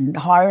 I mean,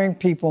 hiring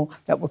people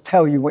that will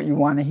tell you what you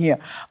want to hear.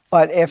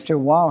 But after a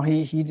while,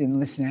 he didn't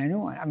listen to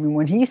anyone. I mean,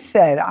 when he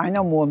said, I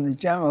know more than the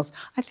generals,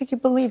 I think he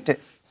believed it.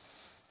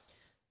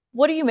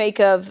 What do you make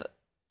of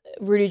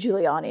Rudy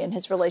Giuliani and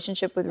his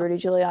relationship with Rudy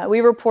Giuliani? We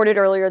reported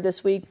earlier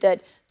this week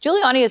that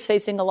Giuliani is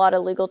facing a lot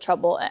of legal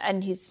trouble,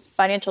 and he's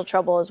financial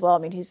trouble as well. I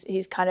mean,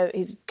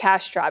 he's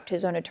cash strapped,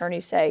 his own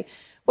attorneys say.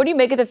 What do you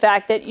make of the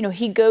fact that,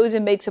 he goes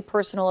and makes a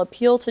personal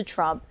appeal to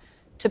Trump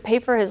to pay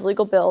for his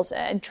legal bills,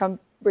 and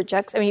Trump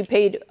rejects? I mean, he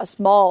paid a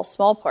small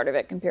part of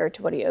it compared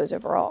to what he owes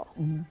overall.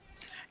 Mm-hmm.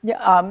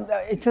 Yeah,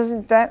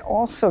 that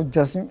also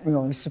doesn't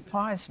really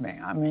surprise me.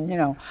 I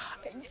mean,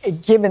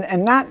 given,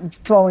 and not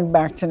throwing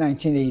back to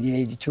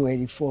 1980, 82,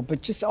 84,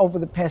 but just over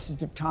the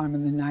passage of time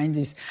in the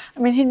 90s, I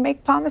mean, he'd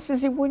make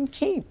promises he wouldn't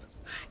keep.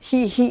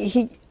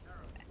 He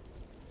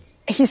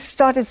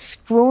started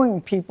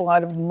screwing people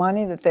out of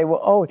money that they were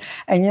owed.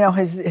 And,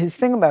 his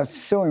thing about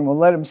suing, well,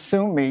 let him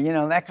sue me,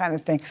 that kind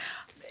of thing.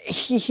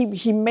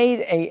 He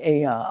made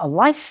a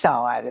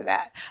lifestyle out of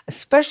that,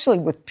 especially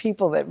with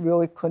people that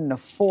really couldn't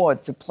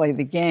afford to play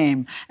the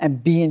game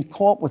and be in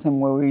court with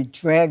him, where he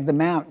dragged them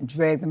out,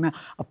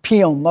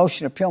 appeal,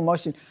 motion,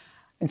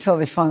 until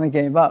they finally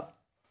gave up.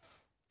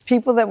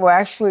 People that were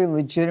actually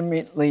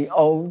legitimately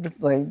owed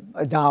like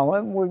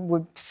 $1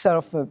 would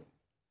settle for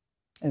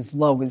as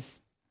low as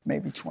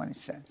maybe 20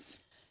 cents.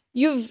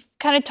 You've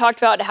kind of talked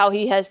about how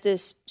he has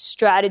this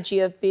strategy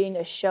of being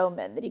a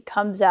showman, that he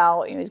comes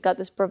out, he's got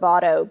this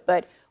bravado.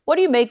 But what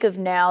do you make of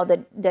now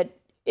that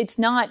it's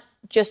not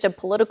just a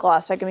political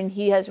aspect? I mean,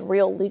 he has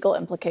real legal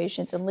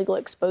implications and legal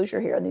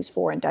exposure here in these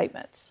 4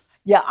 indictments.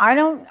 Yeah, I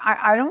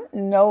don't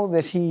know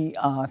that he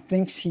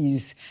thinks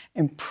he's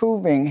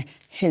improving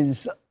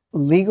his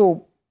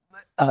legal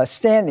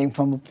standing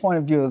from a point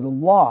of view of the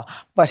law,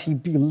 but he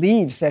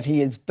believes that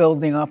he is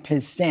building up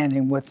his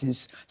standing with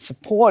his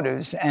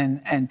supporters,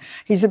 and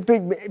he's a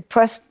big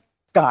press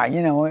guy,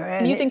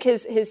 And you think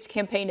his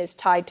campaign is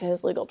tied to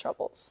his legal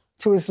troubles?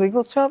 To his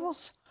legal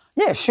troubles?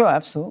 Yeah, sure,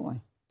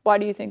 absolutely. Why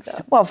do you think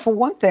that? Well, for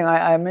one thing,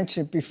 I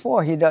mentioned it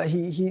before, he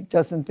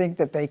doesn't think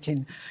that they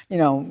can,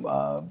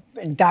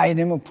 indict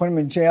him or put him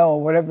in jail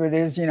or whatever it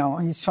is.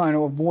 He's trying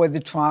to avoid the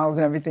trials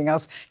and everything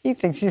else. He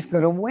thinks he's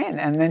going to win,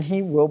 and then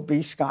he will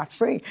be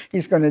scot-free.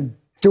 He's going to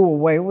do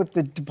away with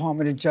the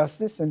Department of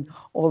Justice and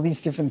all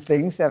these different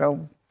things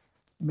that'll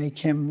make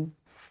him,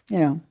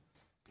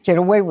 get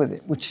away with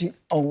it, which he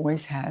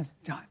always has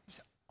done. He's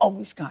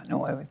always gotten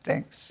away with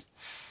things.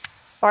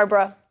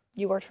 Barbara,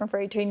 you worked for him for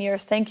 18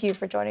 years. Thank you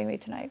for joining me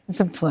tonight. It's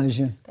a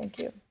pleasure. Thank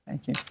you.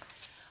 Thank you.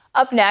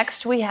 Up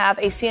next, we have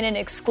a CNN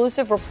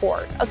exclusive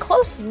report, a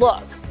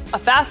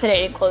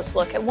fascinating close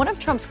look at one of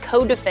Trump's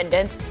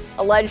co-defendants,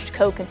 alleged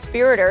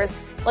co-conspirators,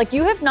 like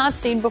you have not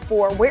seen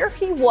before, where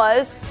he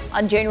was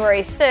on January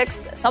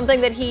 6th,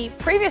 something that he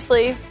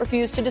previously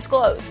refused to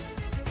disclose.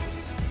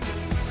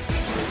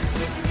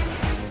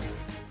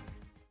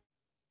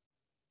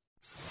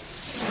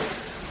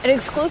 An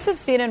exclusive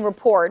CNN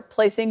report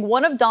placing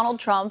one of Donald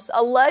Trump's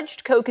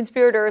alleged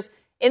co-conspirators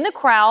in the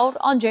crowd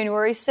on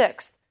January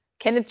 6th.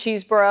 Kenneth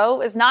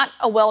Chesebro is not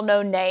a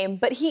well-known name,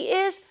 but he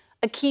is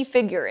a key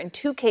figure in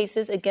two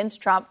cases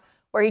against Trump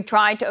where he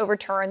tried to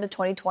overturn the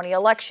 2020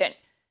 election.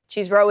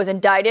 Chesebro was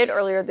indicted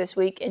earlier this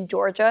week in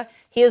Georgia.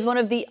 He is one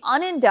of the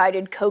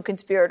unindicted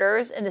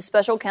co-conspirators in the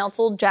special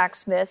counsel Jack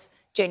Smith's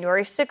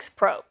January 6th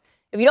probe.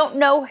 If you don't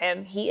know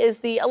him, he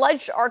is the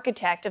alleged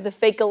architect of the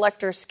fake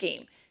elector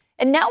scheme.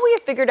 And now we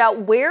have figured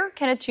out where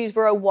Kenneth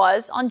Chesebro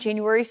was on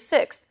January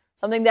 6th,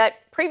 something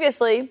that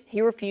previously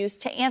he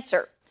refused to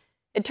answer.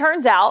 It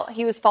turns out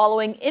he was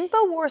following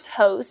InfoWars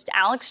host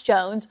Alex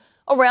Jones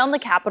around the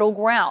Capitol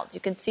grounds.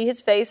 You can see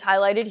his face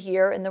highlighted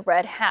here in the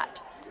red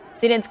hat.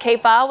 CNN's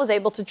K-File was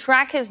able to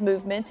track his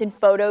movements in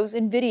photos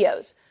and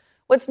videos.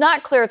 What's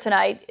not clear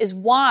tonight is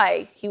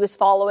why he was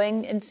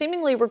following and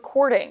seemingly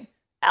recording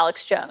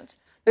Alex Jones.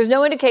 There's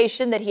no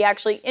indication that he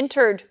actually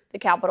entered the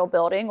Capitol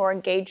building or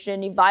engaged in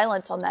any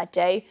violence on that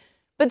day.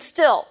 But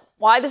still,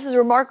 why this is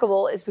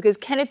remarkable is because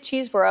Kenneth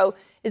Chesebro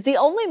is the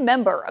only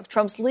member of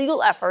Trump's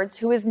legal efforts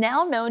who is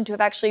now known to have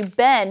actually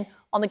been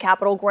on the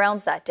Capitol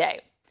grounds that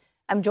day.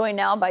 I'm joined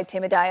now by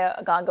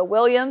Temediah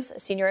Aganga-Williams, a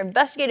senior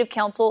investigative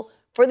counsel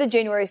for the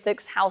January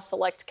 6th House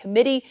Select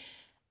Committee.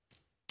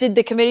 Did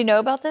the committee know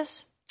about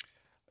this?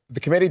 The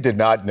committee did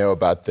not know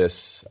about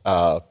this,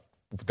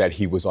 that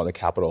he was on the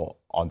Capitol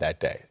on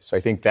that day. So I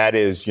think that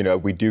is,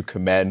 we do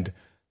commend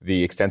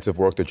the extensive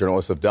work that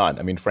journalists have done.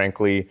 I mean,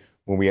 frankly,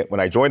 when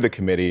I joined the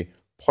committee,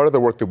 part of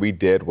the work that we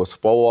did was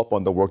follow up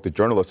on the work that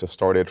journalists have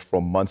started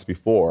from months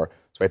before.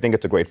 So I think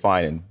it's a great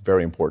find and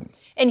very important.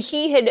 And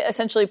he had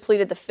essentially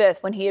pleaded the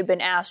fifth when he had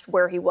been asked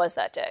where he was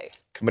that day.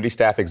 Committee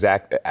staff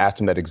asked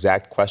him that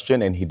exact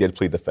question, and he did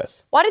plead the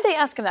fifth. Why did they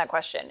ask him that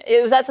question?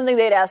 Was that something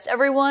they'd asked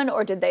everyone,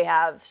 or did they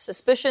have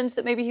suspicions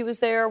that maybe he was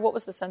there? What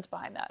was the sense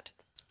behind that?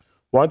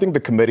 One thing the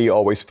committee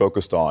always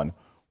focused on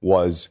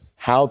was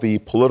how the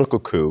political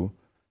coup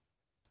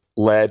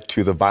led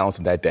to the violence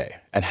of that day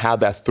and how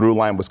that through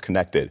line was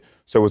connected.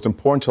 So it was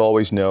important to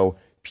always know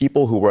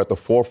people who were at the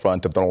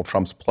forefront of Donald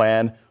Trump's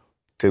plan,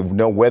 to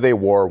know where they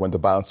were when the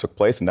violence took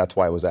place, and that's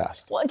why it was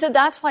asked. Well, and so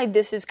that's why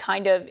this is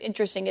kind of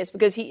interesting, is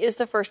because he is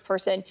the first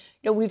person.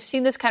 We've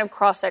seen this kind of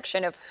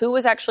cross-section of who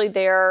was actually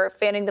there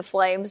fanning the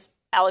flames,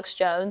 Alex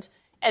Jones,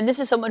 and this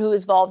is someone who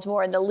is involved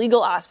more in the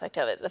legal aspect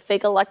of it, the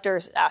fake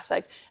electors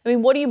aspect. I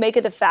mean, what do you make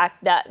of the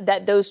fact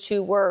that those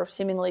two were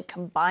seemingly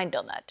combined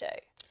on that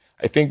day?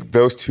 I think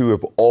those two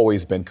have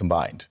always been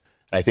combined,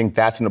 and I think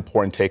that's an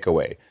important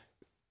takeaway.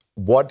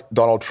 What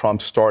Donald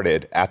Trump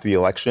started after the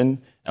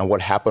election and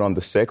what happened on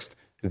the 6th,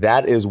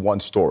 that is one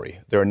story.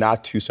 They're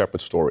not two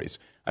separate stories.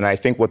 And I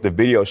think what the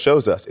video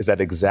shows us is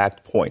that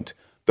exact point.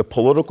 The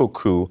political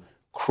coup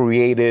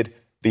created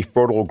the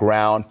fertile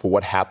ground for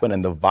what happened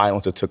and the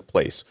violence that took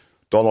place.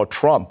 Donald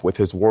Trump, with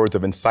his words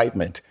of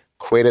incitement,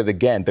 created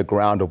again the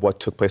ground of what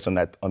took place on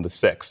the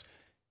 6th.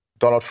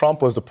 Donald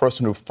Trump was the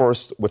person who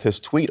first, with his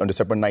tweet on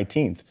December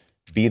 19th,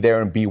 "Be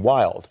there and be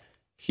wild."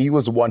 He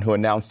was the one who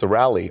announced the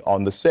rally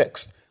on the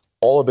 6th.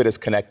 All of it is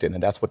connected,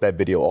 and that's what that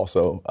video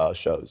also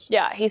shows.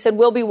 Yeah, he said,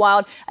 "We'll be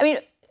wild." I mean,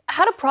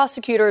 how do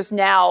prosecutors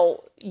now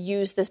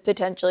use this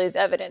potentially as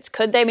evidence?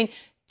 Could they? I mean,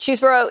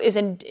 Chesebro is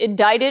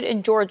indicted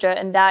in Georgia,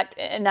 and that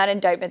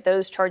indictment,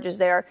 those charges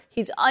there.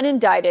 He's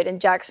unindicted in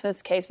Jack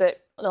Smith's case,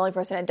 but the only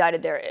person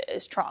indicted there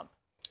is Trump.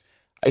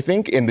 I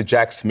think in the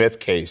Jack Smith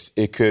case,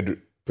 it could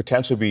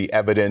potentially be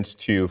evidence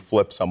to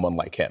flip someone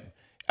like him.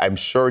 I'm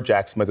sure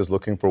Jack Smith is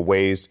looking for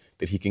ways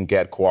that he can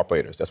get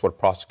cooperators. That's what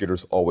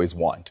prosecutors always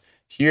want.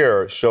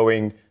 Here,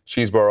 showing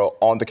Chesebro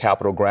on the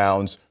Capitol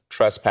grounds,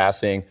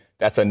 trespassing,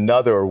 that's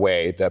another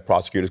way that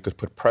prosecutors could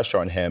put pressure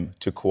on him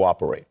to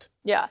cooperate.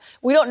 Yeah,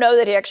 we don't know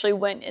that he actually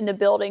went in the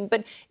building,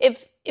 but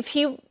if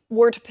he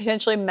were to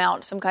potentially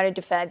mount some kind of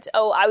defense,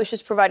 I was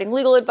just providing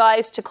legal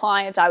advice to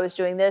clients, I was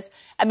doing this.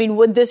 I mean,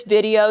 would this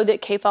video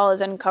that K-File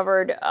has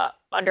uncovered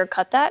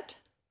undercut that?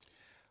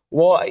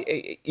 Well,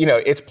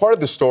 it's part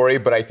of the story,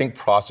 but I think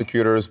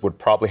prosecutors would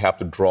probably have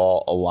to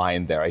draw a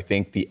line there. I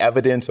think the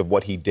evidence of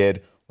what he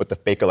did with the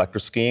fake elector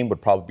scheme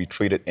would probably be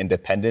treated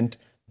independent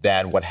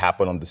than what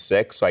happened on the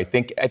 6th. So I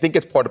think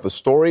it's part of the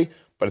story,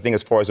 but I think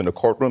as far as in the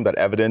courtroom, that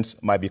evidence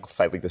might be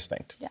slightly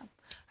distinct. Yeah. All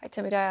right,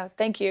 Temediah,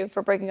 thank you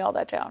for breaking all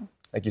that down.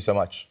 Thank you so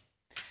much.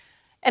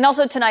 And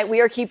also tonight,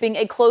 we are keeping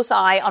a close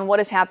eye on what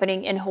is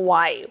happening in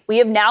Hawaii. We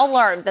have now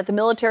learned that the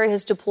military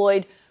has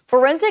deployed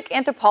forensic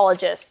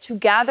anthropologists to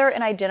gather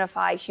and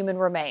identify human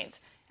remains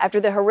after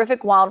the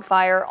horrific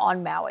wildfire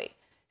on Maui.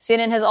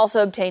 CNN has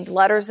also obtained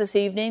letters this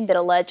evening that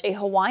allege a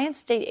Hawaiian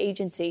state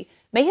agency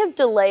may have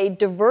delayed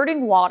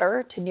diverting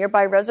water to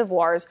nearby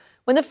reservoirs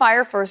when the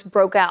fire first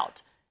broke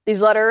out.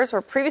 These letters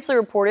were previously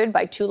reported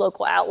by 2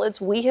 local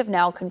outlets. We have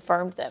now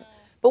confirmed them.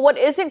 But what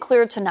isn't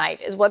clear tonight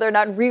is whether or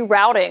not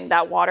rerouting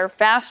that water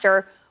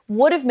faster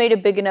would have made a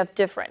big enough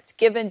difference,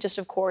 given just,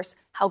 of course,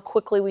 how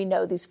quickly we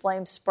know these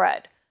flames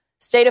spread.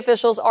 State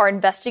officials are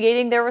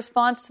investigating their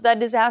response to that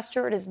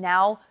disaster. It has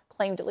now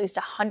claimed at least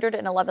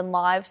 111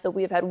 lives, though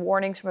we have had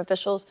warnings from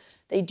officials.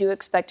 They do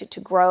expect it to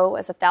grow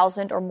as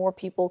 1,000 or more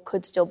people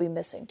could still be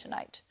missing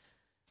tonight.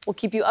 We'll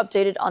keep you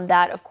updated on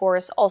that, of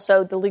course.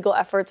 Also, the legal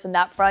efforts in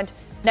that front.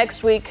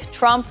 Next week,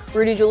 Trump,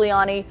 Rudy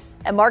Giuliani,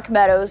 and Mark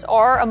Meadows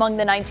are among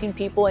the 19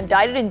 people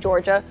indicted in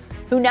Georgia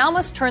who now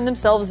must turn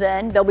themselves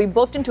in. They'll be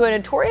booked into a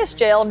notorious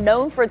jail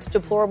known for its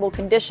deplorable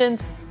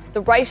conditions.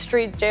 The Rice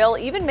Street jail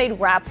even made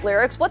rap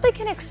lyrics. What they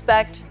can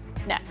expect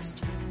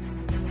next.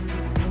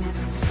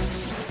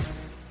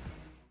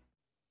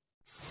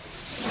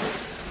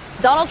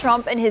 Donald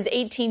Trump and his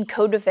 18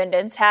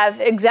 co-defendants have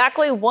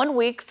exactly 1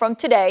 week from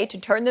today to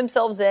turn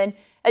themselves in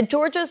at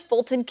Georgia's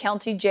Fulton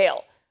County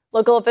Jail.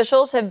 Local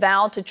officials have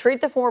vowed to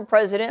treat the former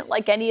president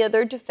like any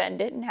other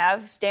defendant and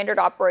have standard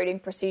operating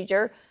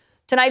procedure.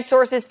 Tonight,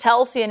 sources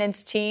tell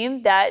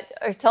CNN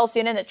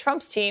that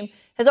Trump's team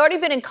has already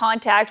been in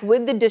contact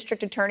with the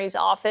district attorney's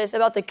office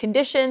about the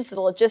conditions,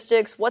 the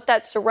logistics, what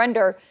that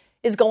surrender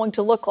is going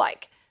to look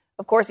like.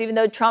 Of course, even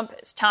though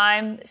Trump's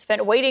time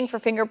spent waiting for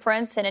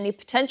fingerprints and any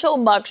potential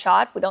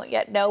mugshot, we don't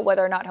yet know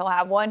whether or not he'll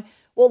have one,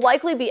 will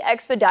likely be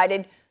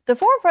expedited, the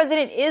former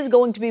president is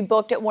going to be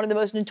booked at one of the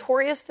most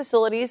notorious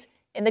facilities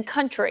in the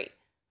country.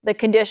 The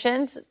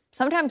conditions,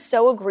 sometimes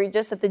so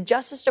egregious that the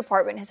Justice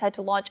Department has had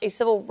to launch a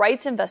civil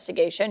rights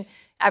investigation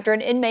after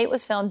an inmate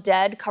was found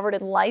dead, covered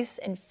in lice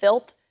and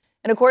filth.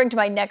 And according to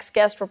my next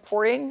guest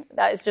reporting,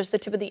 that is just the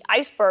tip of the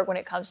iceberg when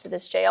it comes to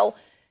this jail,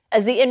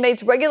 as the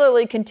inmates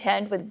regularly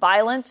contend with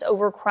violence,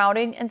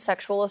 overcrowding, and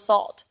sexual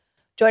assault.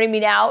 Joining me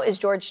now is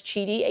George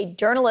Cheedy, a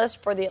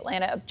journalist for the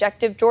Atlanta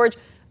Objective. George,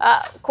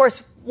 of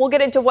course, we'll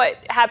get into what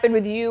happened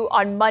with you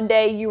on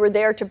Monday. You were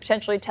there to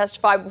potentially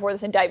testify before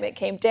this indictment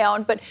came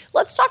down. But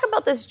let's talk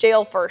about this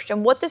jail first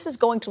and what this is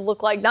going to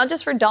look like, not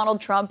just for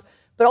Donald Trump,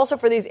 but also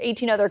for these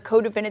 18 other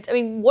co-defendants. I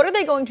mean, what are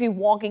they going to be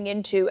walking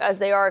into as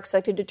they are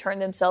expected to turn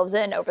themselves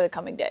in over the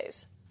coming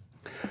days?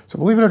 So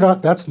believe it or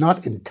not, that's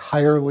not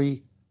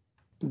entirely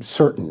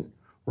certain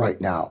right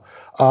now.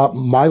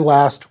 My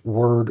last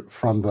word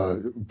from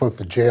both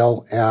the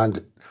jail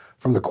and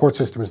from the court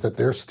system is that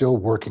they're still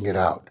working it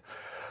out.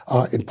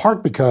 In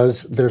part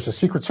because there's a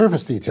Secret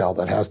Service detail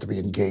that has to be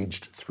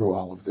engaged through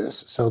all of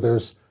this. So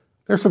there's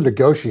some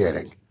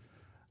negotiating.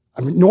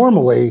 I mean,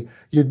 normally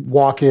you'd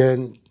walk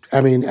in,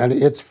 and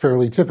it's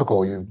fairly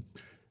typical. You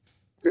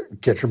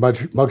get your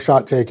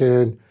mugshot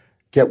taken,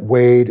 get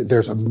weighed.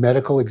 There's a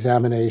medical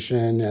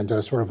examination and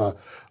a sort of a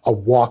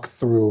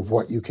walkthrough of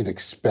what you can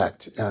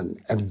expect. And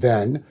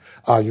then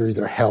you're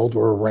either held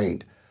or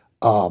arraigned.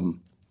 We're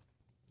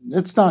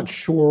not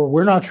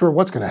sure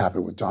what's going to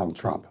happen with Donald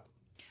Trump.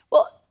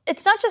 Well,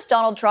 it's not just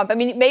Donald Trump. I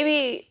mean,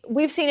 maybe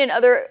we've seen in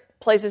other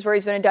places where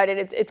he's been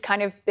indicted, it's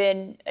kind of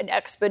been an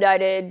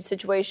expedited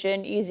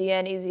situation, easy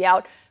in, easy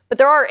out. But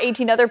there are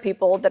 18 other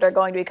people that are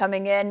going to be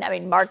coming in. I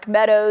mean, Mark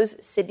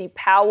Meadows, Sidney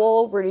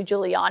Powell, Rudy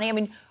Giuliani. I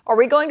mean, are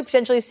we going to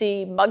potentially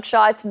see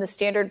mugshots in the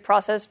standard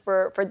process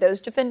for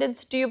those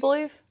defendants, do you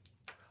believe?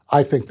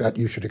 I think that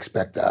you should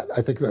expect that.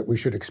 I think that we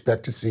should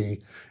expect to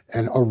see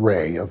an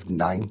array of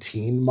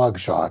 19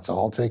 mugshots,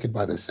 all taken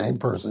by the same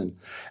person,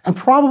 and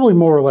probably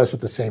more or less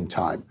at the same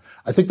time.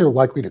 I think they're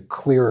likely to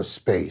clear a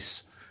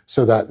space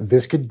so that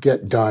this could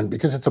get done,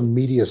 because it's a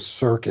media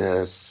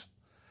circus,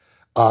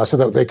 so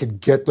that they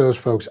could get those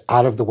folks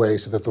out of the way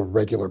so that the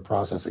regular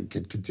processing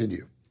could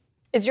continue.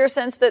 Is your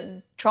sense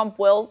that Trump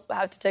will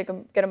have to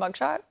get a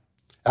mugshot?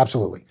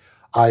 Absolutely.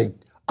 I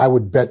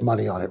would bet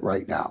money on it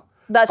right now.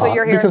 That's what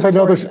you're hearing. Because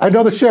I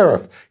know the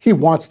sheriff. He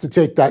wants to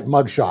take that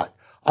mugshot.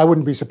 I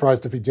wouldn't be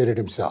surprised if he did it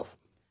himself.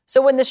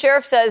 So when the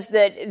sheriff says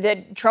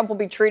that Trump will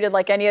be treated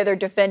like any other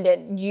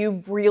defendant,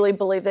 you really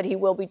believe that he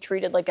will be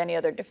treated like any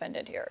other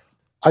defendant here?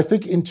 I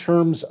think in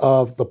terms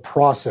of the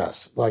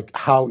process, like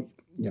how,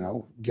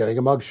 getting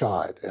a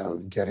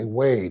mugshot, getting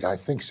weighed, I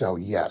think so,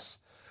 yes.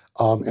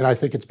 And I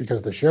think it's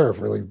because the sheriff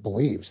really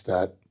believes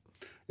that,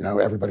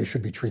 everybody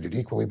should be treated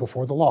equally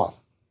before the law.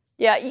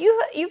 Yeah,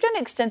 you've done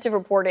extensive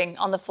reporting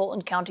on the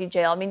Fulton County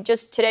Jail. I mean,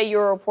 just today you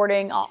were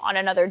reporting on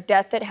another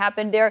death that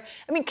happened there.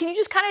 I mean, can you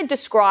just kind of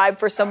describe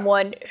for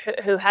someone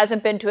who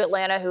hasn't been to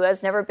Atlanta, who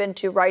has never been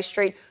to Rice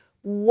Street,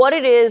 what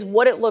it is,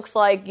 what it looks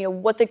like,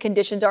 what the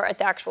conditions are at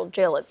the actual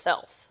jail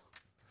itself?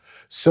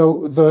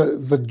 So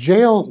the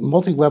jail,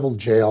 multi-level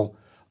jail,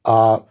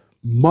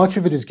 much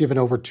of it is given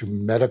over to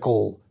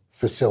medical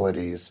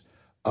facilities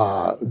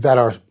that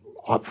are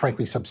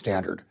frankly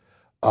substandard.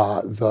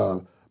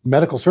 The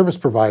medical service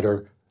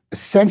provider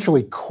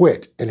essentially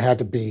quit and had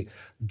to be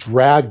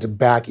dragged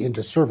back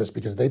into service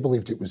because they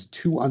believed it was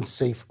too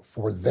unsafe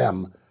for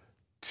them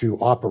to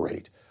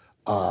operate.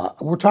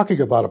 We're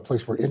talking about a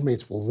place where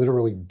inmates will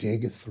literally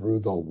dig through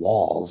the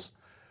walls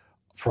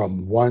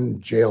from one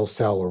jail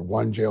cell or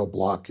one jail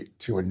block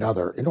to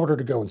another in order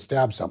to go and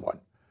stab someone.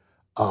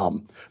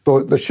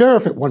 The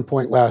sheriff at one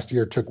point last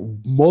year took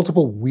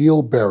multiple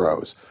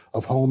wheelbarrows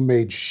of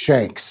homemade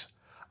shanks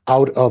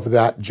out of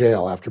that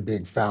jail after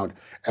being found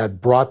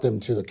and brought them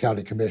to the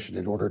county commission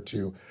in order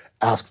to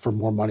ask for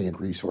more money and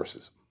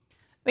resources.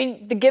 I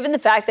mean, given the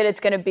fact that it's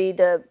going to be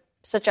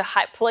such a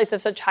high place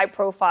of such high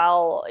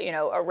profile,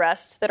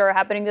 arrests that are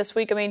happening this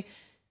week, I mean,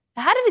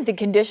 how did the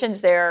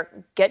conditions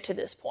there get to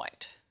this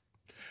point?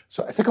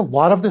 So I think a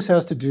lot of this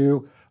has to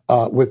do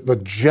with the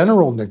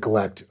general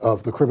neglect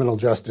of the criminal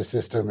justice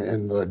system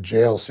and the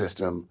jail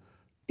system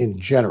in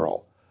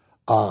general.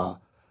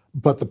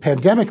 But the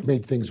pandemic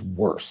made things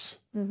worse.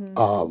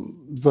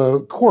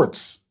 The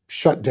courts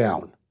shut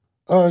down,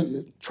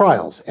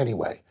 trials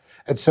anyway.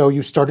 And so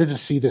you started to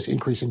see this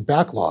increasing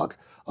backlog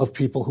of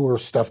people who were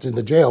stuffed in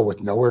the jail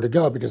with nowhere to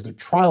go because their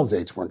trial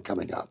dates weren't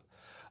coming up.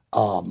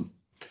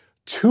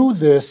 To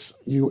this,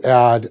 you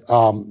add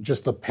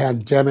just the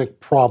pandemic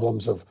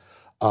problems of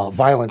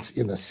violence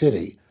in the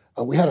city.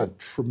 We had a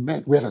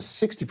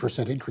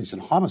 60% increase in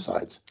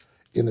homicides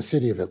in the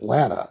city of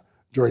Atlanta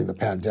during the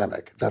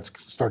pandemic. That's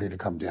starting to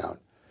come down.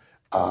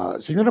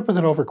 So you end up with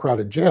an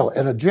overcrowded jail,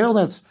 and a jail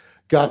that's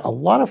got a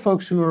lot of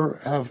folks who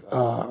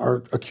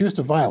are accused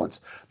of violence.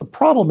 The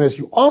problem is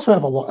you also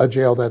have a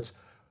jail that's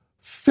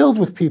filled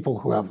with people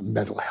who have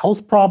mental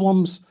health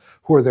problems,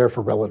 who are there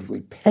for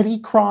relatively petty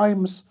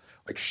crimes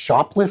like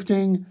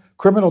shoplifting,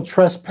 criminal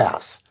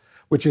trespass,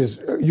 which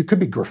is, you could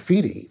be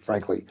graffiti,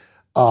 frankly,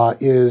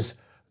 is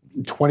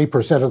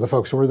 20% of the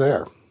folks who are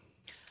there.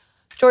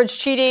 George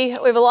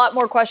Chidi, we have a lot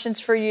more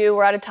questions for you.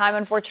 We're out of time,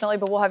 unfortunately,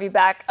 but we'll have you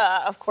back,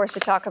 of course, to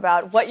talk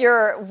about what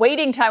your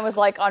waiting time was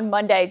like on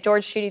Monday.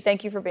 George Chidi,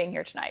 thank you for being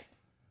here tonight.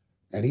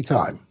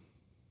 Anytime.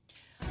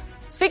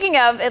 Speaking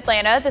of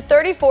Atlanta, the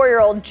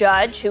 34-year-old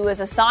judge who was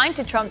assigned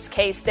to Trump's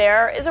case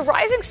there is a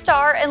rising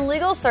star in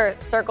legal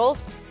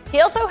circles. He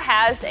also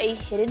has a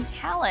hidden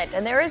talent,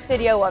 and there is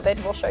video of it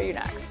we'll show you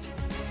next.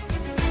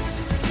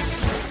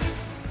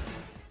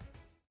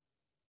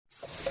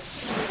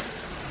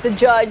 The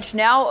judge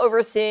now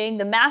overseeing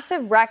the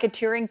massive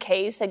racketeering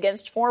case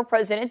against former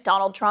President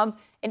Donald Trump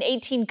and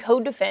 18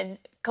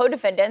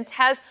 co-defendants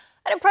has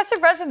an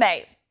impressive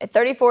resume. At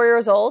 34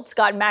 years old,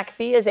 Scott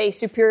McAfee is a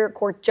Superior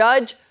Court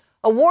judge,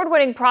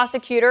 award-winning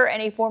prosecutor,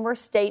 and a former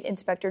state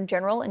inspector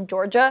general in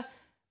Georgia.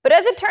 But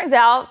as it turns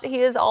out, he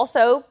is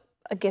also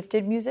a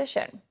gifted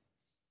musician.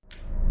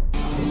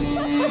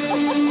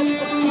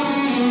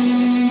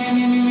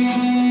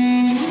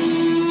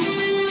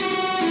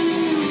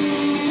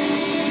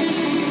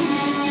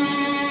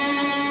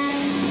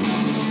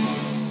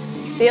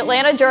 The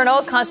Atlanta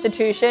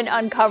Journal-Constitution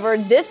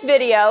uncovered this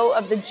video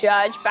of the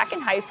judge back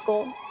in high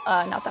school,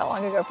 not that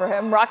long ago for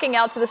him, rocking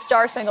out to the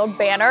Star-Spangled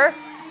Banner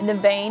in the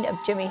vein of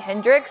Jimi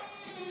Hendrix.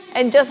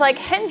 And just like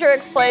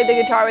Hendrix played the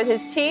guitar with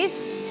his teeth,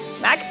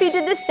 McAfee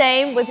did the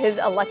same with his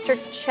electric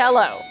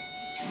cello.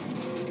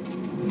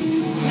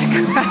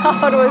 The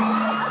crowd was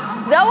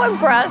so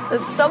impressed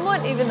that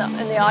someone even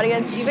in the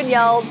audience even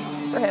yelled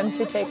for him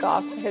to take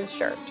off his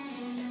shirt.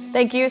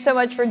 Thank you so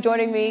much for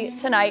joining me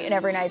tonight and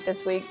every night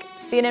this week.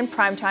 CNN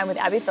Primetime with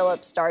Abby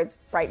Phillips starts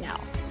right now.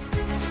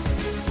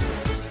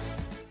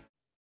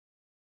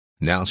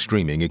 Now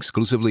streaming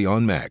exclusively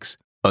on Max,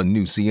 a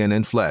new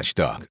CNN Flash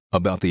doc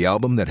about the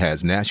album that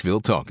has Nashville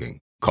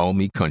talking, Call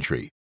Me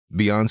Country.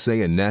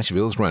 Beyoncé and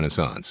Nashville's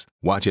Renaissance.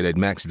 Watch it at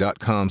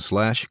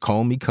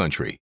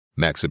max.com/callmecountry.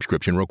 Max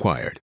subscription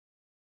required.